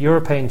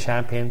 European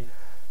champion,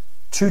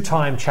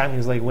 2-time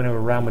Champions League winner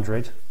with Real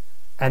Madrid,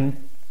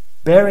 and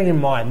bearing in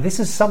mind this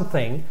is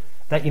something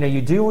that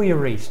you do all your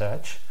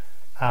research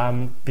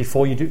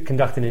before you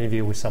conduct an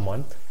interview with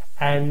someone,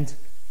 and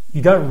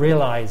you don't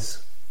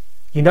realise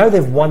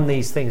they've won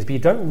these things, but you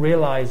don't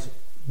realise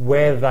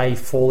where they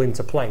fall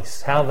into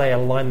place, how they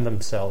align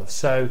themselves.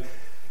 So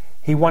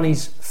he won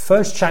his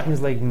first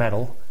Champions League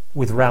medal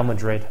with Real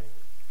Madrid,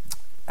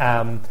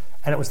 and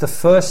it was the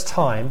first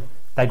time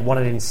they'd won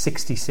it in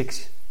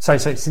 66. So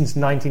since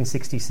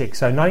 1966.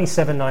 So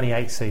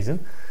 97-98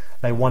 season,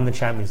 they won the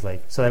Champions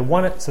League. So they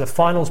won it. So the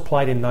finals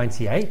played in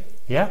 98.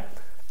 Yeah.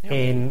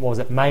 In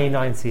May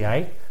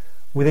 98.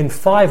 Within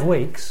 5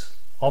 weeks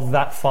of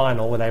that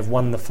final, where they've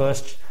won the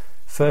first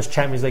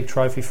Champions League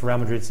trophy for Real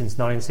Madrid since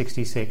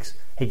 1966,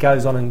 he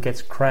goes on and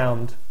gets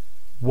crowned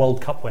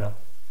World Cup winner.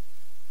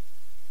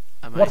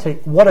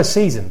 What a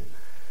season.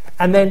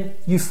 And then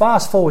you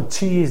fast forward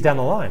 2 years down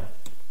the line,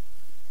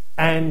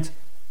 and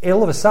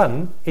all of a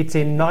sudden, it's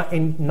in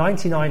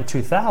 99,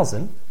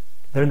 2000,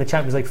 they're in the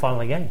Champions League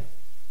final again.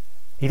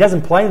 He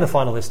doesn't play in the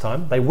final this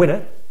time. They win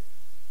it.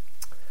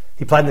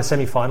 He played in the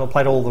semi-final,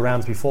 played all the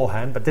rounds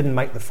beforehand, but didn't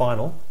make the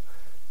final.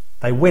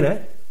 They win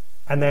it,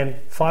 and then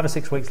 5 or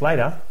 6 weeks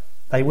later,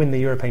 they win the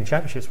European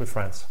Championships with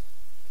France.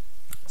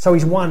 So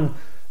he's won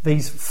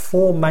these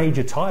 4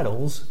 major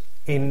titles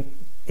in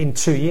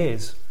 2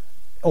 years,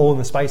 all in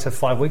the space of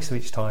 5 weeks of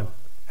each time.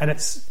 And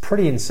it's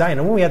pretty insane.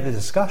 And when we had the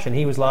discussion,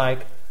 he was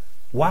like,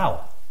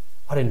 wow,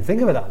 I didn't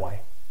think of it that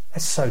way.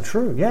 That's so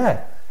true,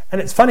 yeah. And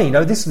it's funny,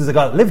 this is the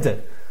guy that lived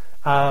it.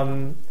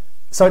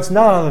 So it's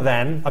none other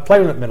than, I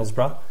played with him at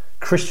Middlesbrough,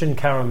 Christian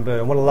Karembeu,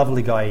 and what a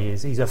lovely guy he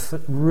is. He's a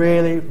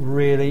really,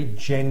 really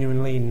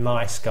genuinely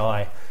nice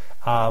guy.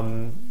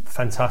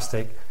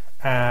 Fantastic.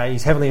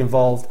 He's heavily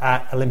involved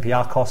at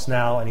Olympiakos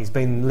now, and he's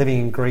been living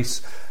in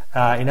Greece,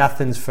 in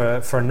Athens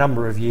for a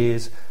number of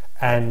years.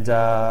 And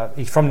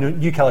he's from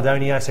New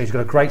Caledonia, so he's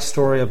got a great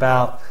story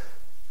about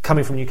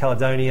coming from New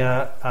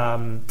Caledonia.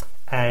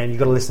 And you've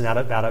got to listen out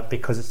about it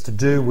because it's to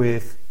do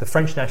with the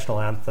French national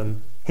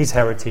anthem, his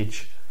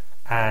heritage,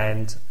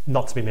 and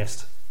not to be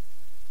missed.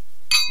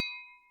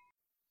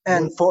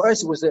 And for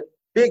us, it was a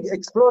big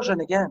explosion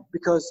again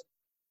because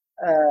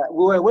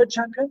we were world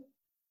champion.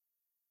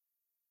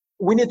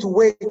 We need to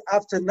wait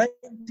after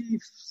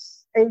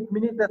 98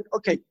 minutes that,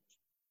 okay,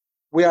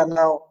 we are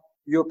now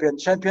European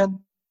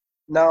champion.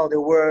 Now the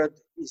world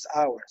is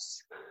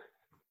ours.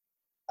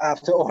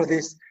 After all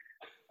this.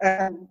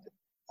 And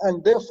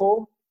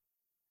therefore,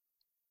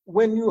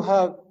 when you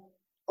had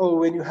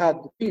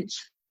the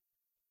pitch,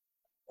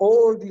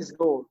 all these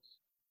goals,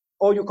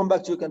 or you come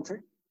back to your country,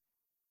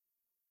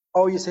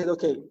 or you said,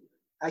 okay,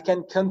 I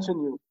can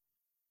continue,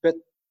 but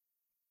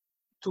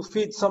to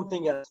feed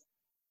something else.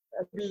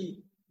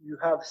 Maybe you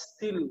have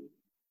still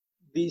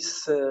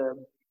this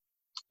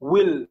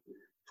will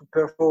to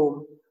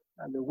perform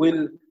and the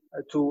will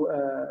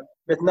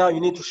but now you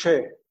need to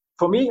share.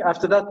 For me,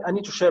 after that, I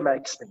need to share my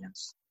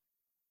experience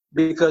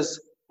because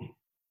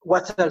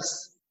what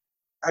else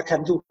I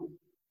can do?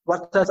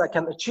 What else I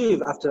can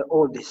achieve after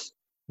all this?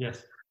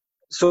 Yes.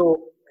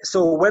 So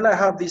when I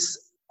have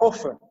this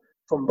offer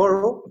from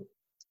Borough,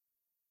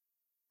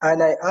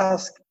 and I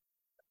ask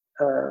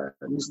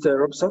Mr.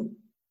 Robson,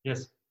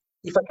 yes,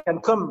 if I can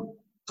come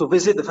to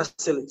visit the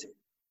facility,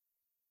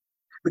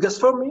 because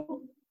for me,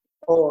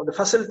 the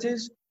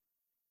facilities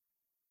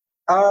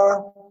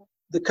are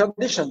the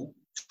condition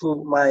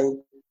to my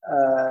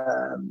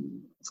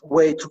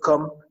way to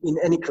come in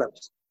any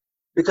clubs,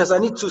 because I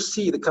need to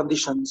see the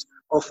conditions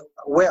of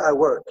where I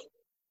work.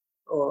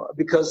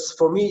 Because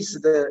for me, it's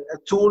a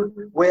tool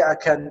where I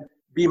can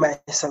be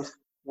myself,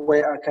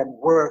 where I can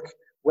work,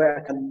 where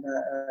I can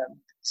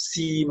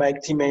see my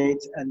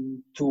teammates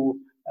and to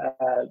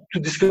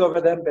discover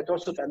them, but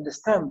also to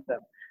understand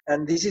them.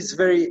 And this is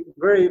very,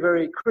 very,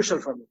 very crucial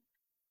for me.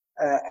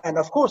 And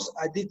of course,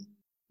 I did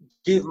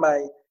give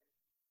my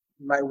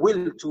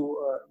will to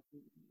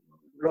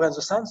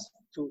Lorenzo Sanz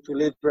to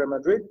leave Real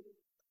Madrid,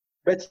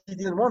 but he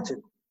didn't want it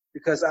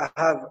because I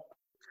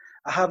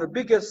have a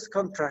biggest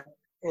contract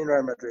in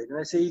Real Madrid.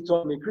 And he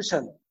told me,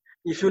 Christian,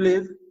 if you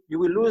leave, you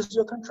will lose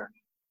your contract.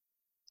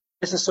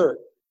 Yes, sir.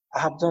 I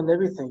have done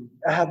everything.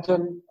 I have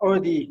done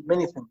already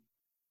many things.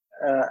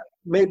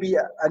 Maybe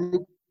I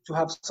need to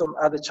have some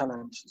other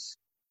challenges.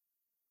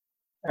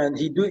 And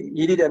he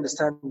did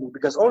understand me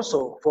because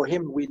also for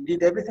him, we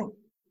did everything.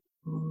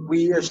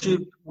 We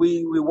achieved,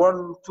 we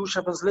won 2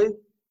 Champions League.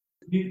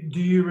 Do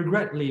you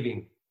regret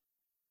leaving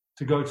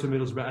to go to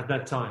Middlesbrough at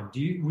that time?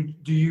 Do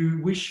you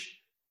wish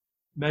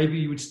maybe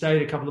you would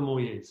stay a couple of more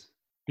years?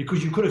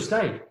 Because you could have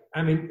stayed.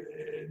 I mean,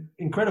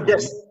 incredible.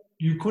 Yes.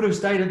 You could have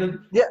stayed at the...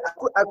 Yeah,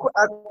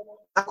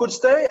 I could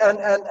stay. And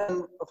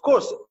of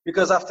course,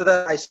 because after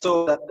that, I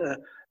saw that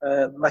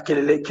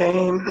Makelele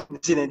came,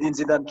 Zinedine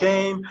Zidane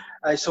came.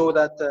 I saw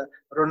that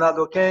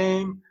Ronaldo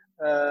came,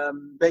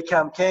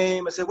 Beckham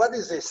came. I said, what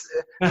is this?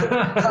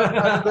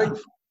 I'm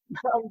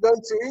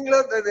going to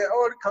England and they're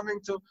all coming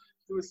to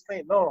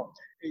Spain. No,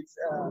 it's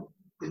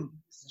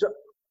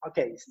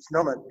okay, it's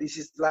normal. This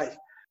is life.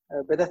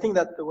 But I think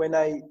that when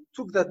I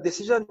took that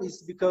decision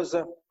is because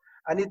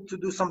I need to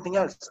do something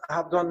else. I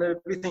have done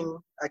everything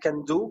I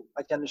can do,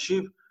 I can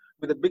achieve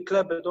with a big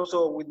club, but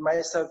also with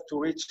myself to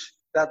reach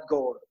that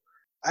goal.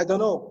 I don't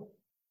know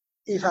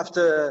if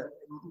after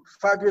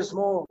 5 years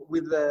more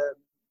with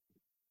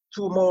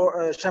 2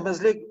 more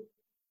Champions League,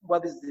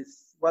 what is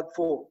this? What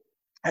for?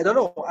 I don't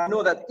know. I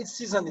know that each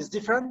season is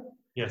different.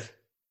 Yes.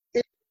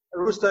 Each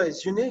roster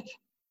is unique.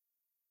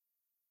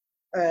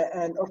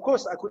 And of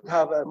course, I could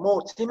have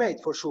more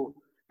teammates for sure.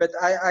 But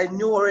I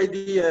knew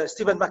already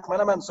Stephen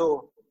McManaman,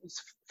 so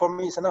for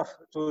me it's enough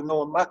to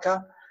know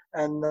Maka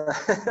and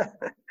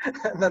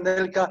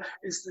Anelka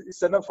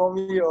is enough for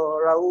me,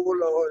 or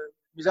Raul or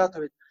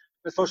Mijatovic.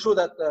 But for sure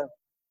that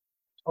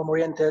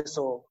Morientes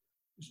or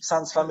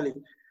Sanz family.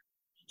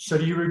 So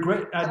do you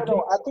regret? I don't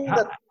know. I think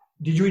that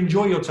Did you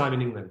enjoy your time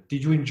in England?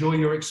 Did you enjoy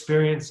your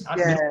experience at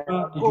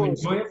Middlesbrough? Did you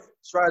enjoy it?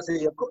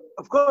 Strazi,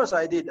 of course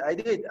I did. I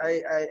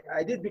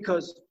did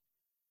because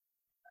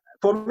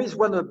for me it's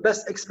one of the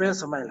best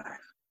experiences of my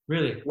life.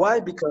 Really? Why?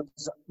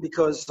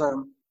 Because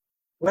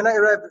when I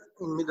arrived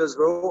in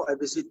Middlesbrough, I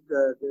visit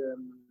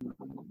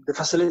the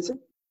facility,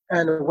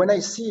 and when I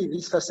see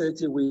this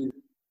facility with,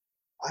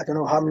 I don't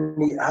know how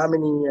many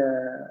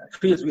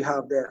fields we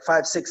have there,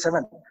 5, 6,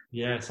 7.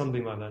 Yeah,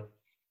 something like that.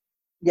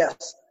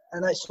 Yes,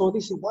 and I saw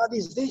this. What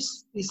is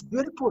this? It's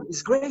beautiful.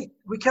 It's great.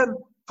 We can,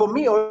 for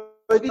me,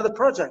 already the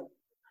project.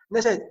 And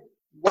I said,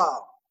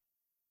 wow,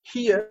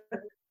 here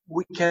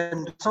we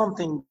can do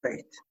something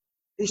great.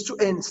 It's true,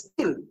 and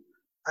still,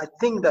 I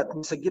think that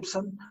Mr.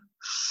 Gibson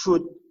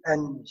should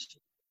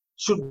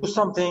do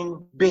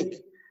something big,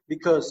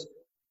 because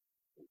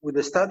with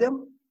the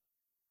stadium,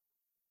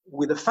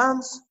 with the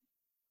fans,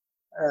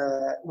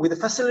 with the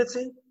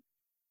facility,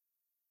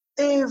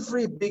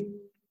 every big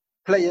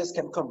players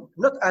can come,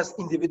 not as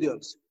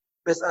individuals,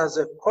 but as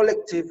a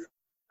collective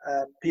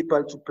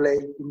people to play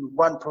in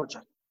one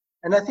project.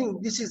 And I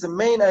think this is the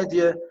main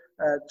idea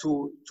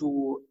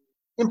to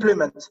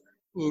implement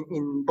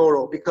in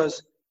Borough,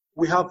 because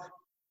we have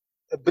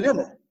a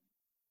billionaire.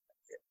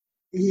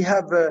 He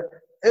have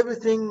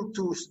everything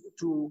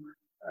to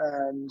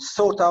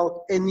sort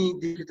out any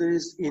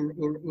difficulties in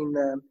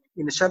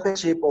the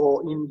championship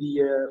or in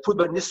the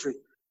football industry.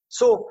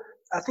 So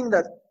I think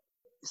that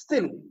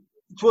still,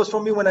 it was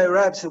for me when I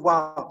arrived, I said,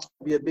 wow,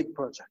 it'll be a big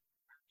project.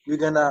 We're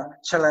going to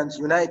challenge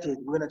United.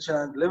 We're going to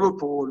challenge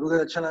Liverpool. We're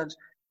going to challenge...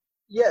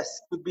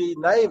 Yes, it would be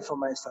naive for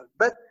myself.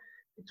 But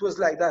it was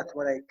like that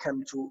when I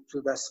came to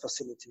this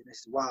facility. I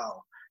said,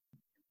 wow,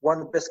 one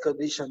of the best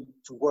conditions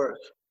to work.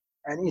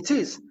 And it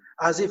is,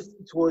 as if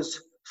it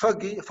was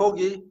foggy.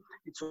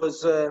 It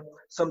was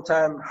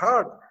sometimes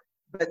hard.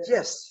 But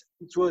yes,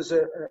 it was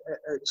a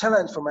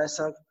challenge for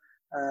myself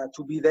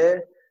to be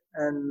there.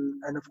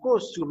 And of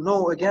course, to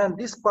know again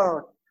this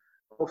part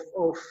of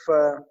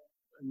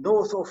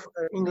north of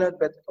England,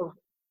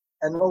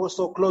 and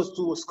also close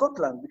to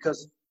Scotland,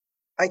 because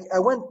I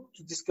went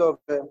to discover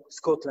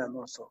Scotland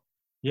also.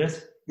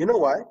 Yes. You know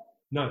why?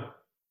 No.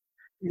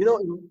 You know,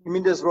 in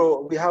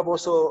Middlesbrough, we have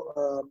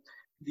also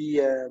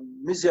the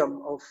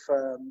museum of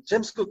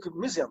James Cook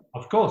Museum.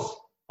 Of course.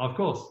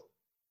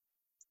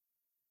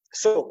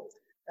 So,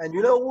 and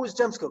you know who is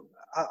James Cook?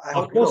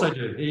 Of course I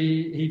do.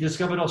 He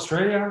discovered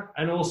Australia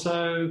and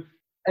also...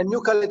 And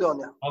New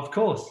Caledonia. Of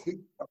course.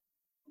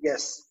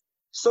 Yes.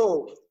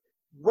 So,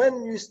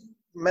 when you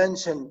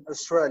mention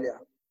Australia,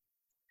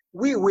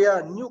 we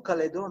are New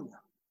Caledonia,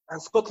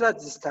 and Scotland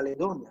is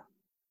Caledonia.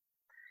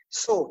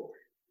 So,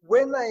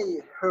 when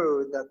I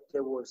heard that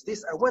there was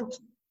this, I went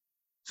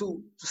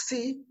to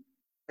see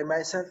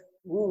myself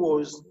who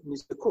was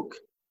Mr. Cook.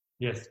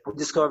 Yes. To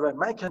discover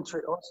my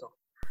country also.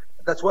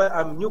 That's why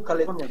I'm New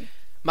Caledonian.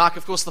 Mark,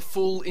 of course, the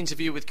full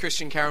interview with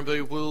Christian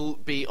Karembeu will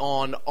be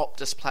on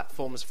Optus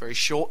platforms very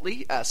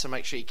shortly, so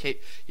make sure you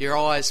keep your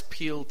eyes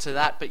peeled to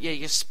that. But yeah,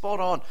 you're spot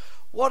on.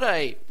 What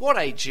a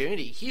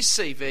journey. His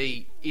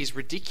CV is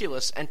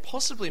ridiculous, and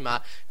possibly,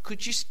 Mark,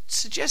 could you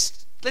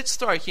suggest, let's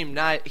throw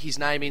his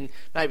name in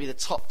maybe the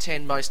top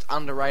 10 most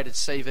underrated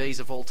CVs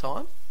of all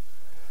time?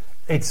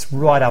 It's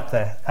right up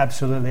there,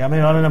 absolutely. I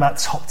mean, I don't know about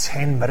top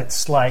 10, but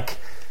it's like...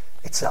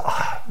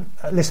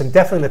 listen,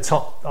 definitely the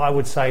top, I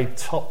would say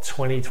top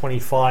 20,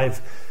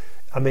 25.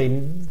 I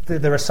mean,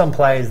 there are some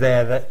players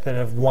there that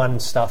have won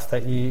stuff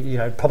that you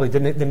know probably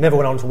they never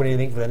went on to win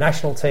anything for the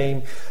national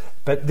team,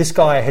 but this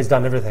guy has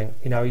done everything.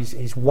 You know,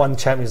 he's won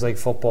Champions League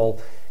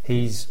football,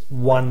 he's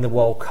won the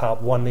World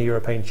Cup, won the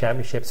European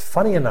Championships.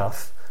 Funny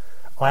enough,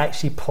 I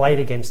actually played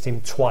against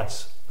him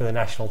twice with the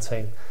national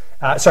team.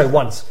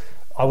 Once.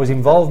 I was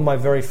involved in my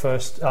very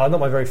first, not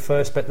my very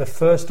first, but the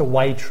first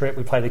away trip.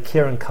 We played the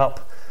Kirin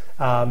Cup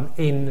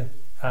in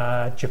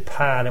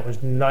Japan. It was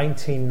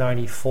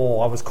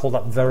 1994. I was called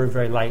up very,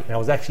 very late, and I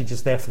was actually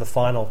just there for the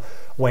final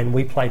when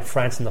we played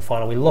France in the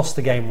final. We lost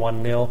the game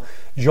 1-0.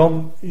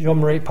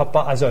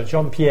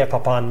 Jean-Pierre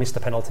Papin missed the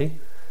penalty,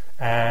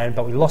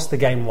 but we lost the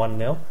game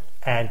 1-0,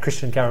 and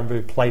Christian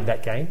Karembeu played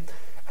that game.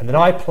 And then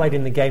I played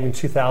in the game in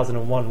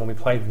 2001 when we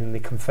played in the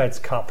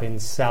Confeds Cup in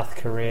South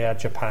Korea,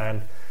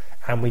 Japan,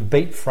 and we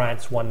beat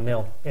France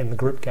 1-0 in the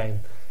group game.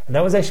 And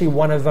that was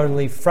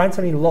actually France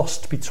only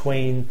lost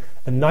between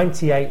the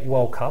 98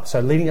 World Cup,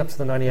 so leading up to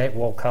the 98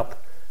 World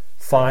Cup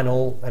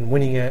final and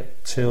winning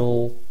it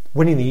till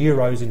winning the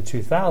Euros in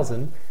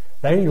 2000,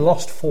 they only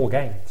lost 4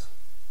 games.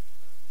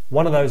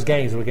 One of those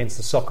games were against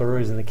the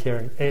Socceroos in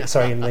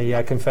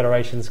the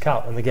Confederations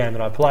Cup, and the game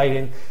that I played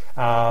in,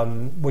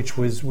 which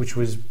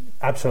was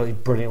absolutely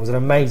brilliant. It was an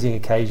amazing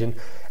occasion,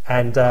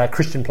 and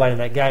Christian played in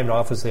that game, and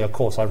obviously, of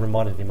course, I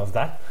reminded him of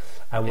that.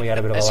 And we had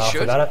a bit of a laugh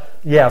about it.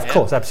 Yeah, of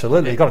course,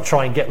 absolutely. You've got to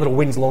try and get little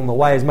wins along the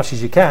way as much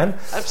as you can.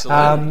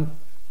 Absolutely.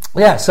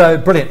 So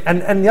brilliant.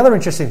 And the other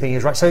interesting thing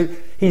is, right, so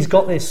he's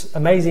got this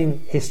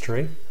amazing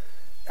history,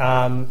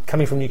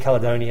 coming from New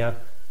Caledonia,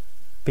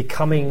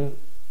 becoming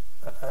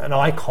an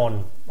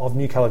icon of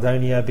New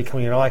Caledonia,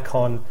 becoming an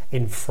icon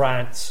in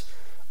France,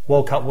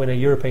 World Cup winner,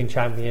 European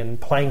champion,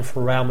 playing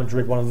for Real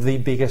Madrid, one of the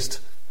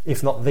biggest,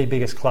 if not the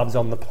biggest clubs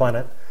on the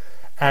planet.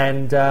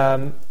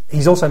 And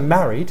he's also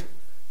married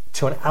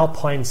to an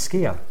alpine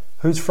skier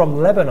who's from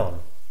Lebanon.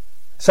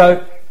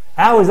 So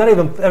how is that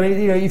even? I mean,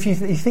 if you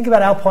think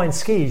about alpine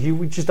skis,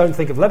 you just don't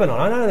think of Lebanon.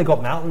 I know they've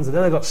got mountains and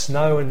then they've got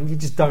snow, and you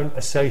just don't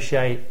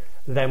associate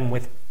them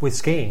with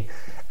skiing.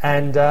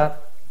 And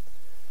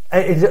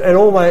it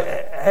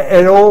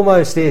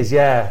almost is,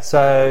 yeah.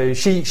 So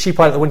she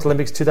played at the Winter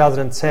Olympics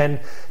 2010,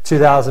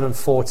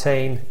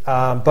 2014,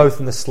 both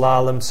in the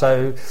slalom.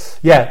 So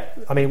yeah,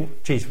 I mean,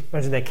 geez,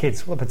 imagine their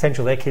kids, what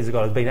potential their kids have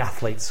got as being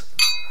athletes.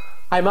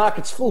 Hey Mark,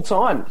 it's full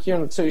time here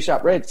on the Two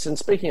Sharp Reds. And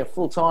speaking of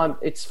full time,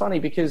 it's funny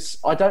because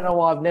I don't know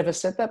why I've never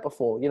said that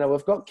before.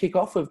 We've got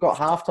kick-off, we've got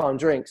halftime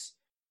drinks.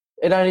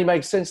 It only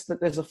makes sense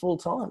that there's a full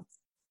time.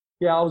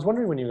 Yeah, I was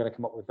wondering when you were going to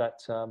come up with that.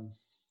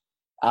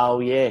 Oh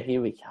yeah,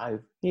 here we go.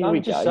 Here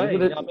we go.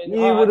 Saying,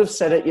 you would have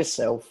said it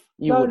yourself.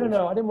 No,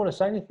 I didn't want to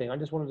say anything. I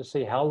just wanted to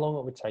see how long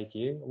it would take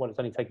you. It's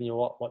only taken you,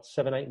 what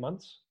 7, 8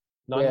 months?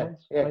 9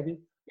 months, maybe?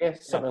 Yeah,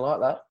 something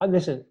like that. And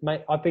listen,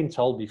 mate, I've been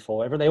told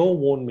before. They all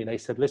warned me. They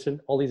said, listen,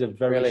 Ollie's a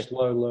very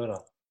slow learner.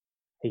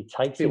 He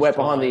takes his wet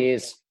time. behind the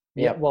ears.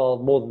 Yeah, well,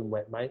 more than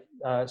wet, mate.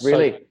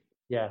 Really?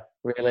 Yeah.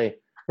 Really?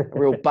 A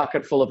real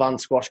bucket full of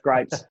unsquashed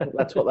grapes.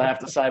 That's what they have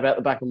to say about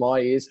the back of my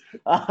ears.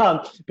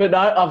 But no,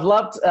 I've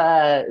loved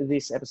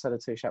this episode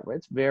of Two Sharp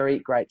Reds. Very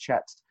great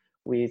chats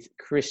with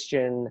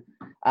Christian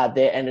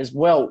there. And as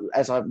well,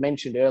 as I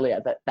mentioned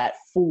earlier, that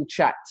full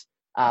chat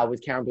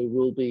with Caribou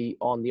will be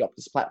on the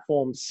Optus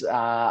platforms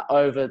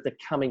over the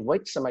coming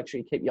weeks. So make sure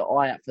you keep your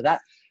eye out for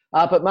that.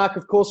 But Mark,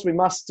 of course, we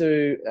must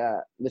do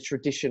the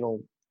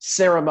traditional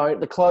ceremony,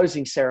 the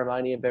closing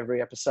ceremony of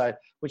every episode,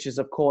 which is,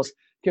 of course,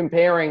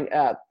 comparing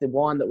the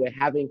wine that we're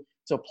having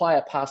to a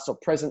player past or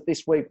present.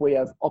 This week we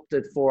have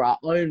opted for our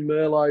own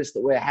Merlots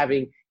that we're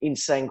having in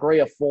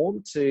sangria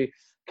form to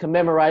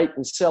commemorate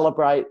and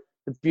celebrate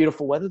the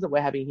beautiful weather that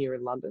we're having here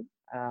in London.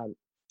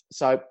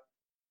 So,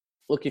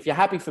 look, if you're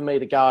happy for me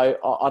to go,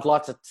 I'd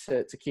like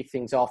to kick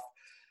things off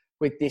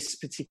with this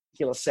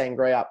particular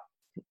sangria.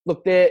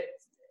 Look,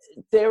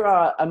 there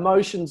are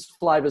emotions,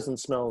 flavours and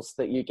smells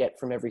that you get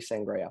from every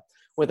sangria,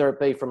 whether it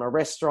be from a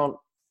restaurant,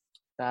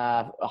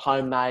 a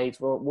homemade,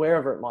 or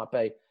wherever it might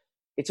be.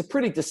 It's a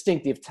pretty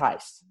distinctive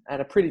taste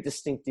and a pretty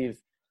distinctive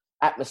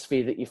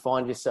atmosphere that you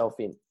find yourself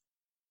in.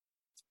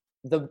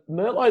 The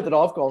Merlot that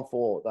I've gone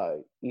for,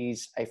 though,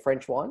 is a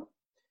French wine.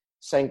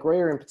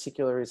 Sangria in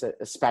particular is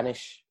a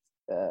Spanish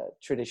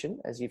tradition,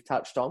 as you've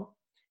touched on.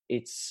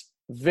 It's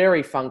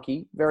very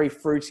funky, very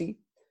fruity.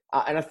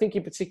 And I think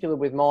in particular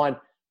with mine,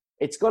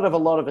 it's got a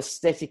lot of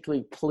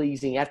aesthetically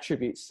pleasing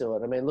attributes to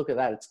it. I mean, look at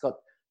that. It's got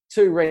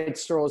 2 red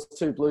straws,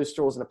 2 blue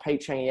straws, and a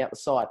peach hanging out the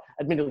side.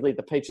 Admittedly,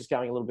 the peach is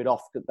going a little bit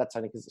off. That's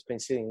only because it's been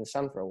sitting in the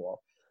sun for a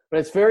while.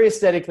 But it's very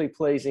aesthetically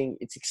pleasing.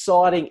 It's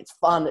exciting. It's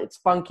fun. It's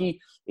funky.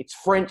 It's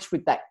French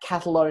with that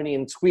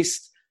Catalonian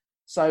twist.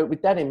 So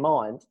with that in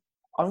mind,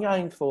 I'm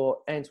going for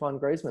Antoine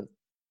Griezmann.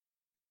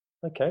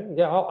 Okay.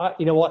 Yeah.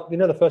 You know what?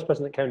 The first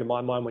person that came to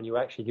my mind when you were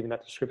actually giving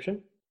that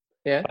description?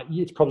 Yeah.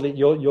 It's probably,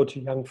 you're too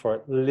young for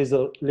it.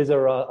 Lizarazu.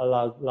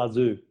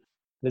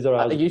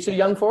 Are you too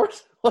young for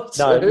it?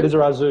 No,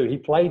 Lizarazu. He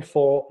played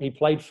for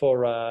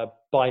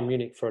Bayern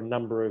Munich for a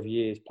number of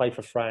years. Played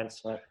for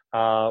France. Right.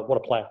 What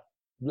a player!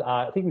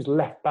 I think he was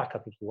left back. I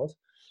think he was.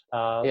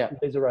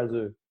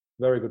 Lizarazu,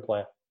 very good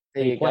player.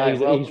 He's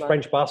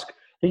French Basque.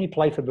 I think he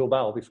played for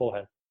Bilbao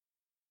beforehand.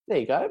 There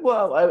you go.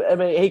 Well, I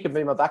mean, he could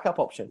be my backup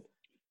option.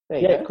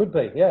 It could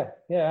be. Yeah,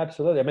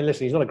 absolutely. I mean,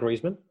 listen, he's not a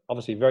Griezmann.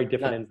 Obviously, very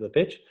different ends of the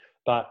pitch.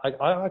 But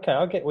I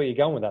get where you're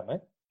going with that,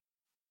 mate.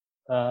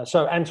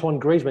 So Antoine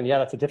Griezmann,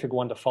 that's a difficult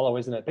one to follow,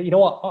 isn't it? But you know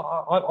what?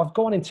 I've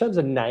gone in terms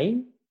of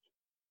name,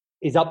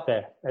 is up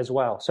there as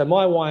well. So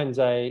my wine's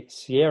a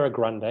Sierra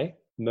Grande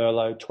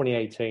Merlot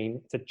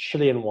 2018. It's a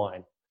Chilean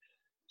wine.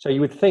 So you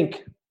would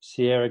think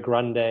Sierra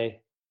Grande,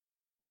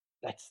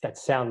 that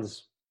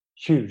sounds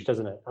huge,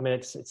 doesn't it? I mean,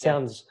 it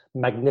sounds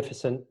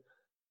magnificent,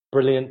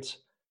 brilliant.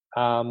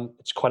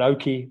 It's quite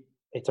oaky.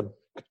 It's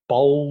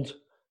bold,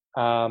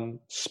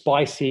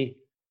 spicy.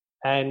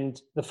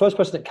 And the first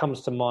person that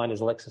comes to mind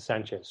is Alexis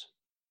Sanchez.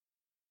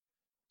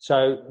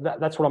 So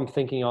that's what I'm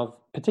thinking of,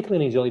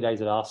 particularly in his early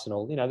days at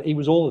Arsenal. He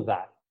was all of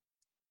that.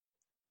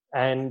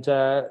 And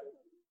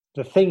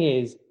the thing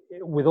is,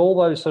 with all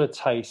those sort of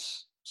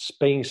tastes,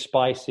 being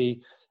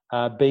spicy,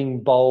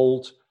 being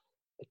bold,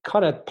 it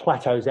kind of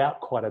plateaus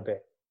out quite a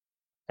bit.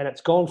 And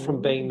it's gone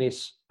from being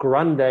this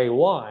grande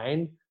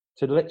wine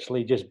to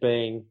literally just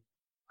being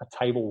a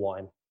table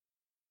wine.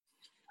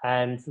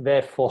 And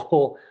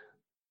therefore,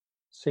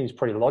 seems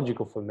pretty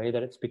logical for me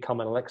that it's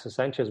become an Alexis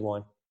Sanchez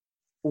wine.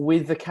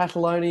 With the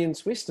Catalonian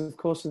twist, of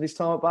course, of this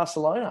time at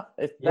Barcelona.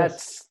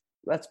 That's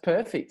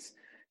perfect.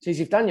 Geez,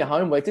 you've done your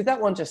homework. Did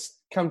that one just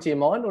come to your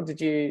mind, or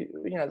did you,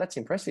 that's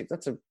impressive.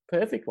 That's a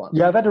perfect one.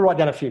 Yeah, I've had to write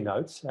down a few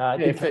notes. It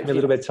did take me a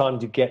little bit of time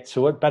to get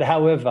to it. But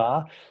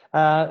however,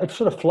 it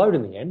sort of flowed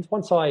in the end.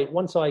 Once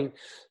I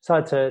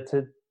started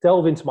to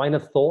delve into my inner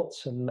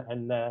thoughts and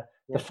the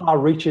far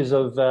reaches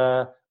of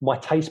my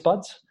taste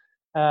buds,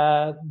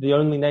 the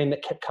only name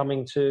that kept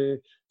coming to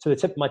the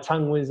tip of my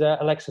tongue was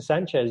Alexis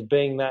Sanchez,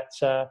 being that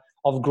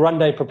of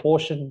grande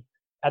proportion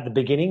at the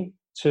beginning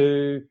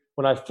to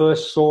when I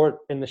first saw it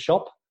in the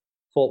shop,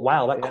 thought,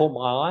 wow, that caught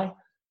my eye,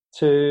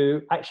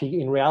 to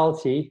actually in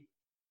reality,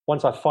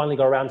 once I finally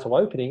got around to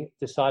opening,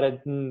 decided,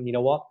 you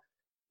know what,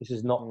 this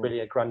is not really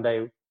a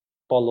grande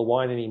bottle of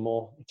wine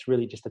anymore. It's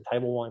really just a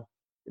table wine.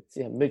 It's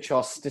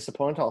muchos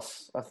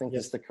disappointos, I think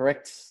is the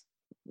correct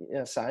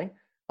saying,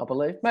 I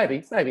believe.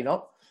 Maybe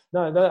not.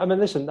 No, I mean,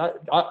 listen, I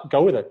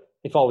go with it.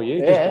 If I were you,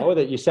 just go with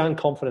it. You sound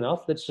confident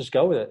enough. Let's just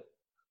go with it.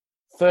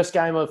 First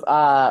game of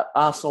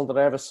Arsenal that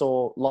I ever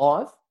saw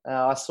live,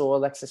 I saw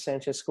Alexis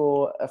Sanchez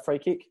score a free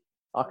kick.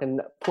 I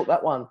can put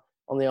that one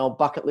on the old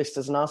bucket list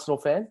as an Arsenal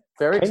fan.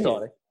 Very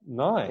exciting.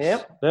 Nice.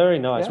 Yep. Very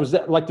nice. Yep. Was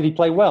that did he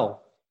play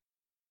well?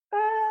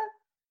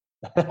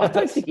 I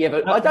don't think he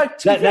ever. I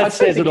don't think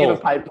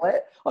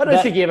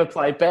he ever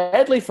played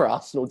badly for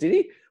Arsenal, did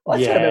he? I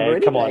don't remember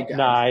any come on. games.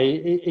 No,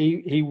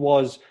 he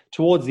was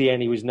towards the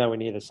end. He was nowhere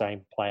near the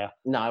same player.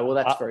 No, well,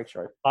 that's very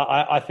true.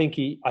 I think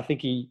he.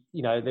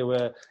 There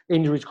were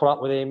injuries caught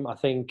up with him. I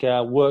think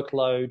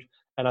workload,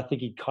 and I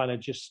think he kind of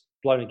just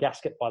blown a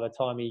gasket by the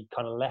time he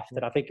kind of left.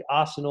 And I think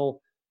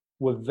Arsenal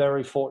were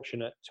very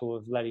fortunate to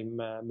have let him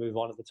move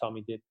on at the time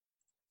he did.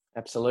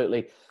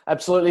 Absolutely.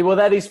 Well,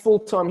 that is full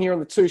time here on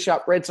the Two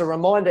Sharp Reds. A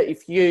reminder,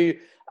 if you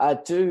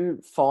do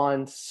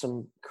find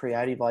some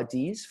creative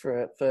ideas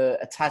for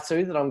a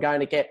tattoo that I'm going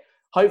to get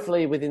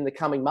hopefully within the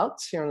coming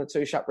months here on the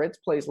Two Sharp Reds,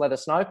 please let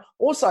us know.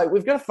 Also,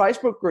 we've got a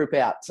Facebook group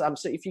out. So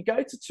if you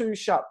go to Two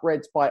Sharp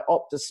Reds by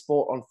Optus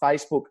Sport on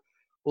Facebook,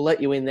 we'll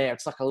let you in there.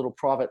 It's like a little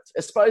private.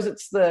 I suppose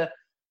it's the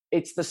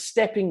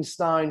stepping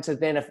stone to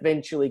then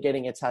eventually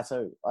getting a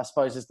tattoo, I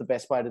suppose is the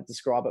best way to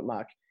describe it,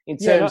 Mark, in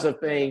terms of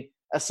being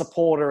a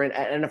supporter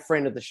and a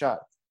friend of the show.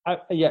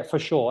 Yeah, for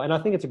sure. And I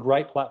think it's a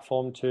great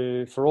platform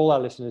for all our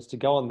listeners to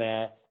go on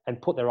there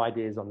and put their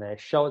ideas on there.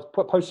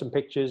 Post some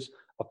pictures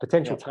of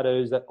potential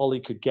tattoos that Ollie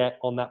could get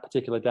on that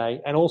particular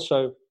day, and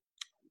also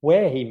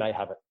where he may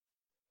have it.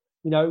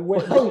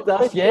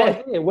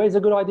 Where's a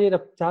good idea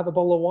to have a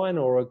bottle of wine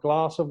or a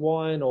glass of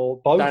wine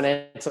or both? Don't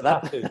answer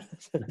that.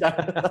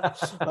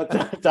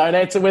 Don't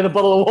answer where the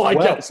bottle of wine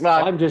goes,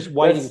 Mark. I'm just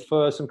waiting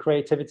for some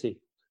creativity.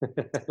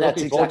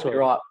 That's exactly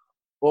right.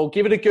 Well,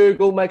 give it a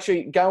Google. Make sure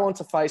you go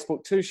onto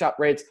Facebook, Two Sharp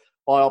Reds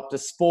by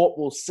Optus Sport.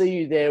 We'll see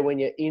you there when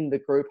you're in the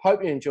group.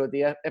 Hope you enjoyed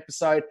the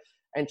episode.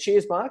 And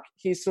cheers, Mark.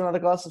 Here's to another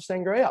glass of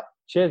sangria.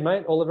 Cheers,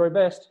 mate. All the very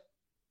best.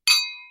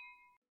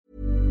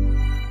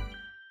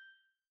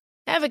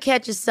 Ever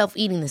catch yourself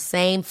eating the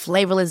same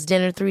flavorless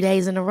dinner 3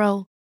 days in a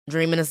row?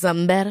 Dreaming of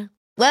something better?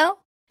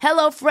 Well,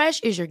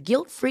 HelloFresh is your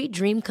guilt-free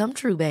dream come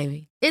true,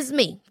 baby. It's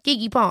me,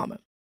 Keke Palmer.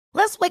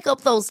 Let's wake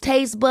up those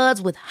taste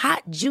buds with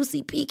hot,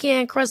 juicy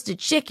pecan-crusted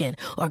chicken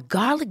or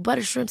garlic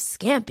butter shrimp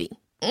scampi.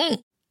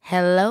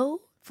 Hello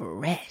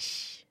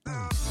Fresh.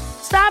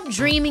 Stop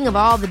dreaming of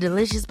all the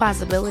delicious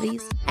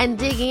possibilities and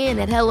dig in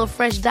at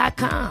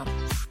HelloFresh.com.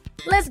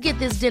 Let's get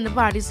this dinner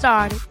party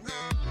started.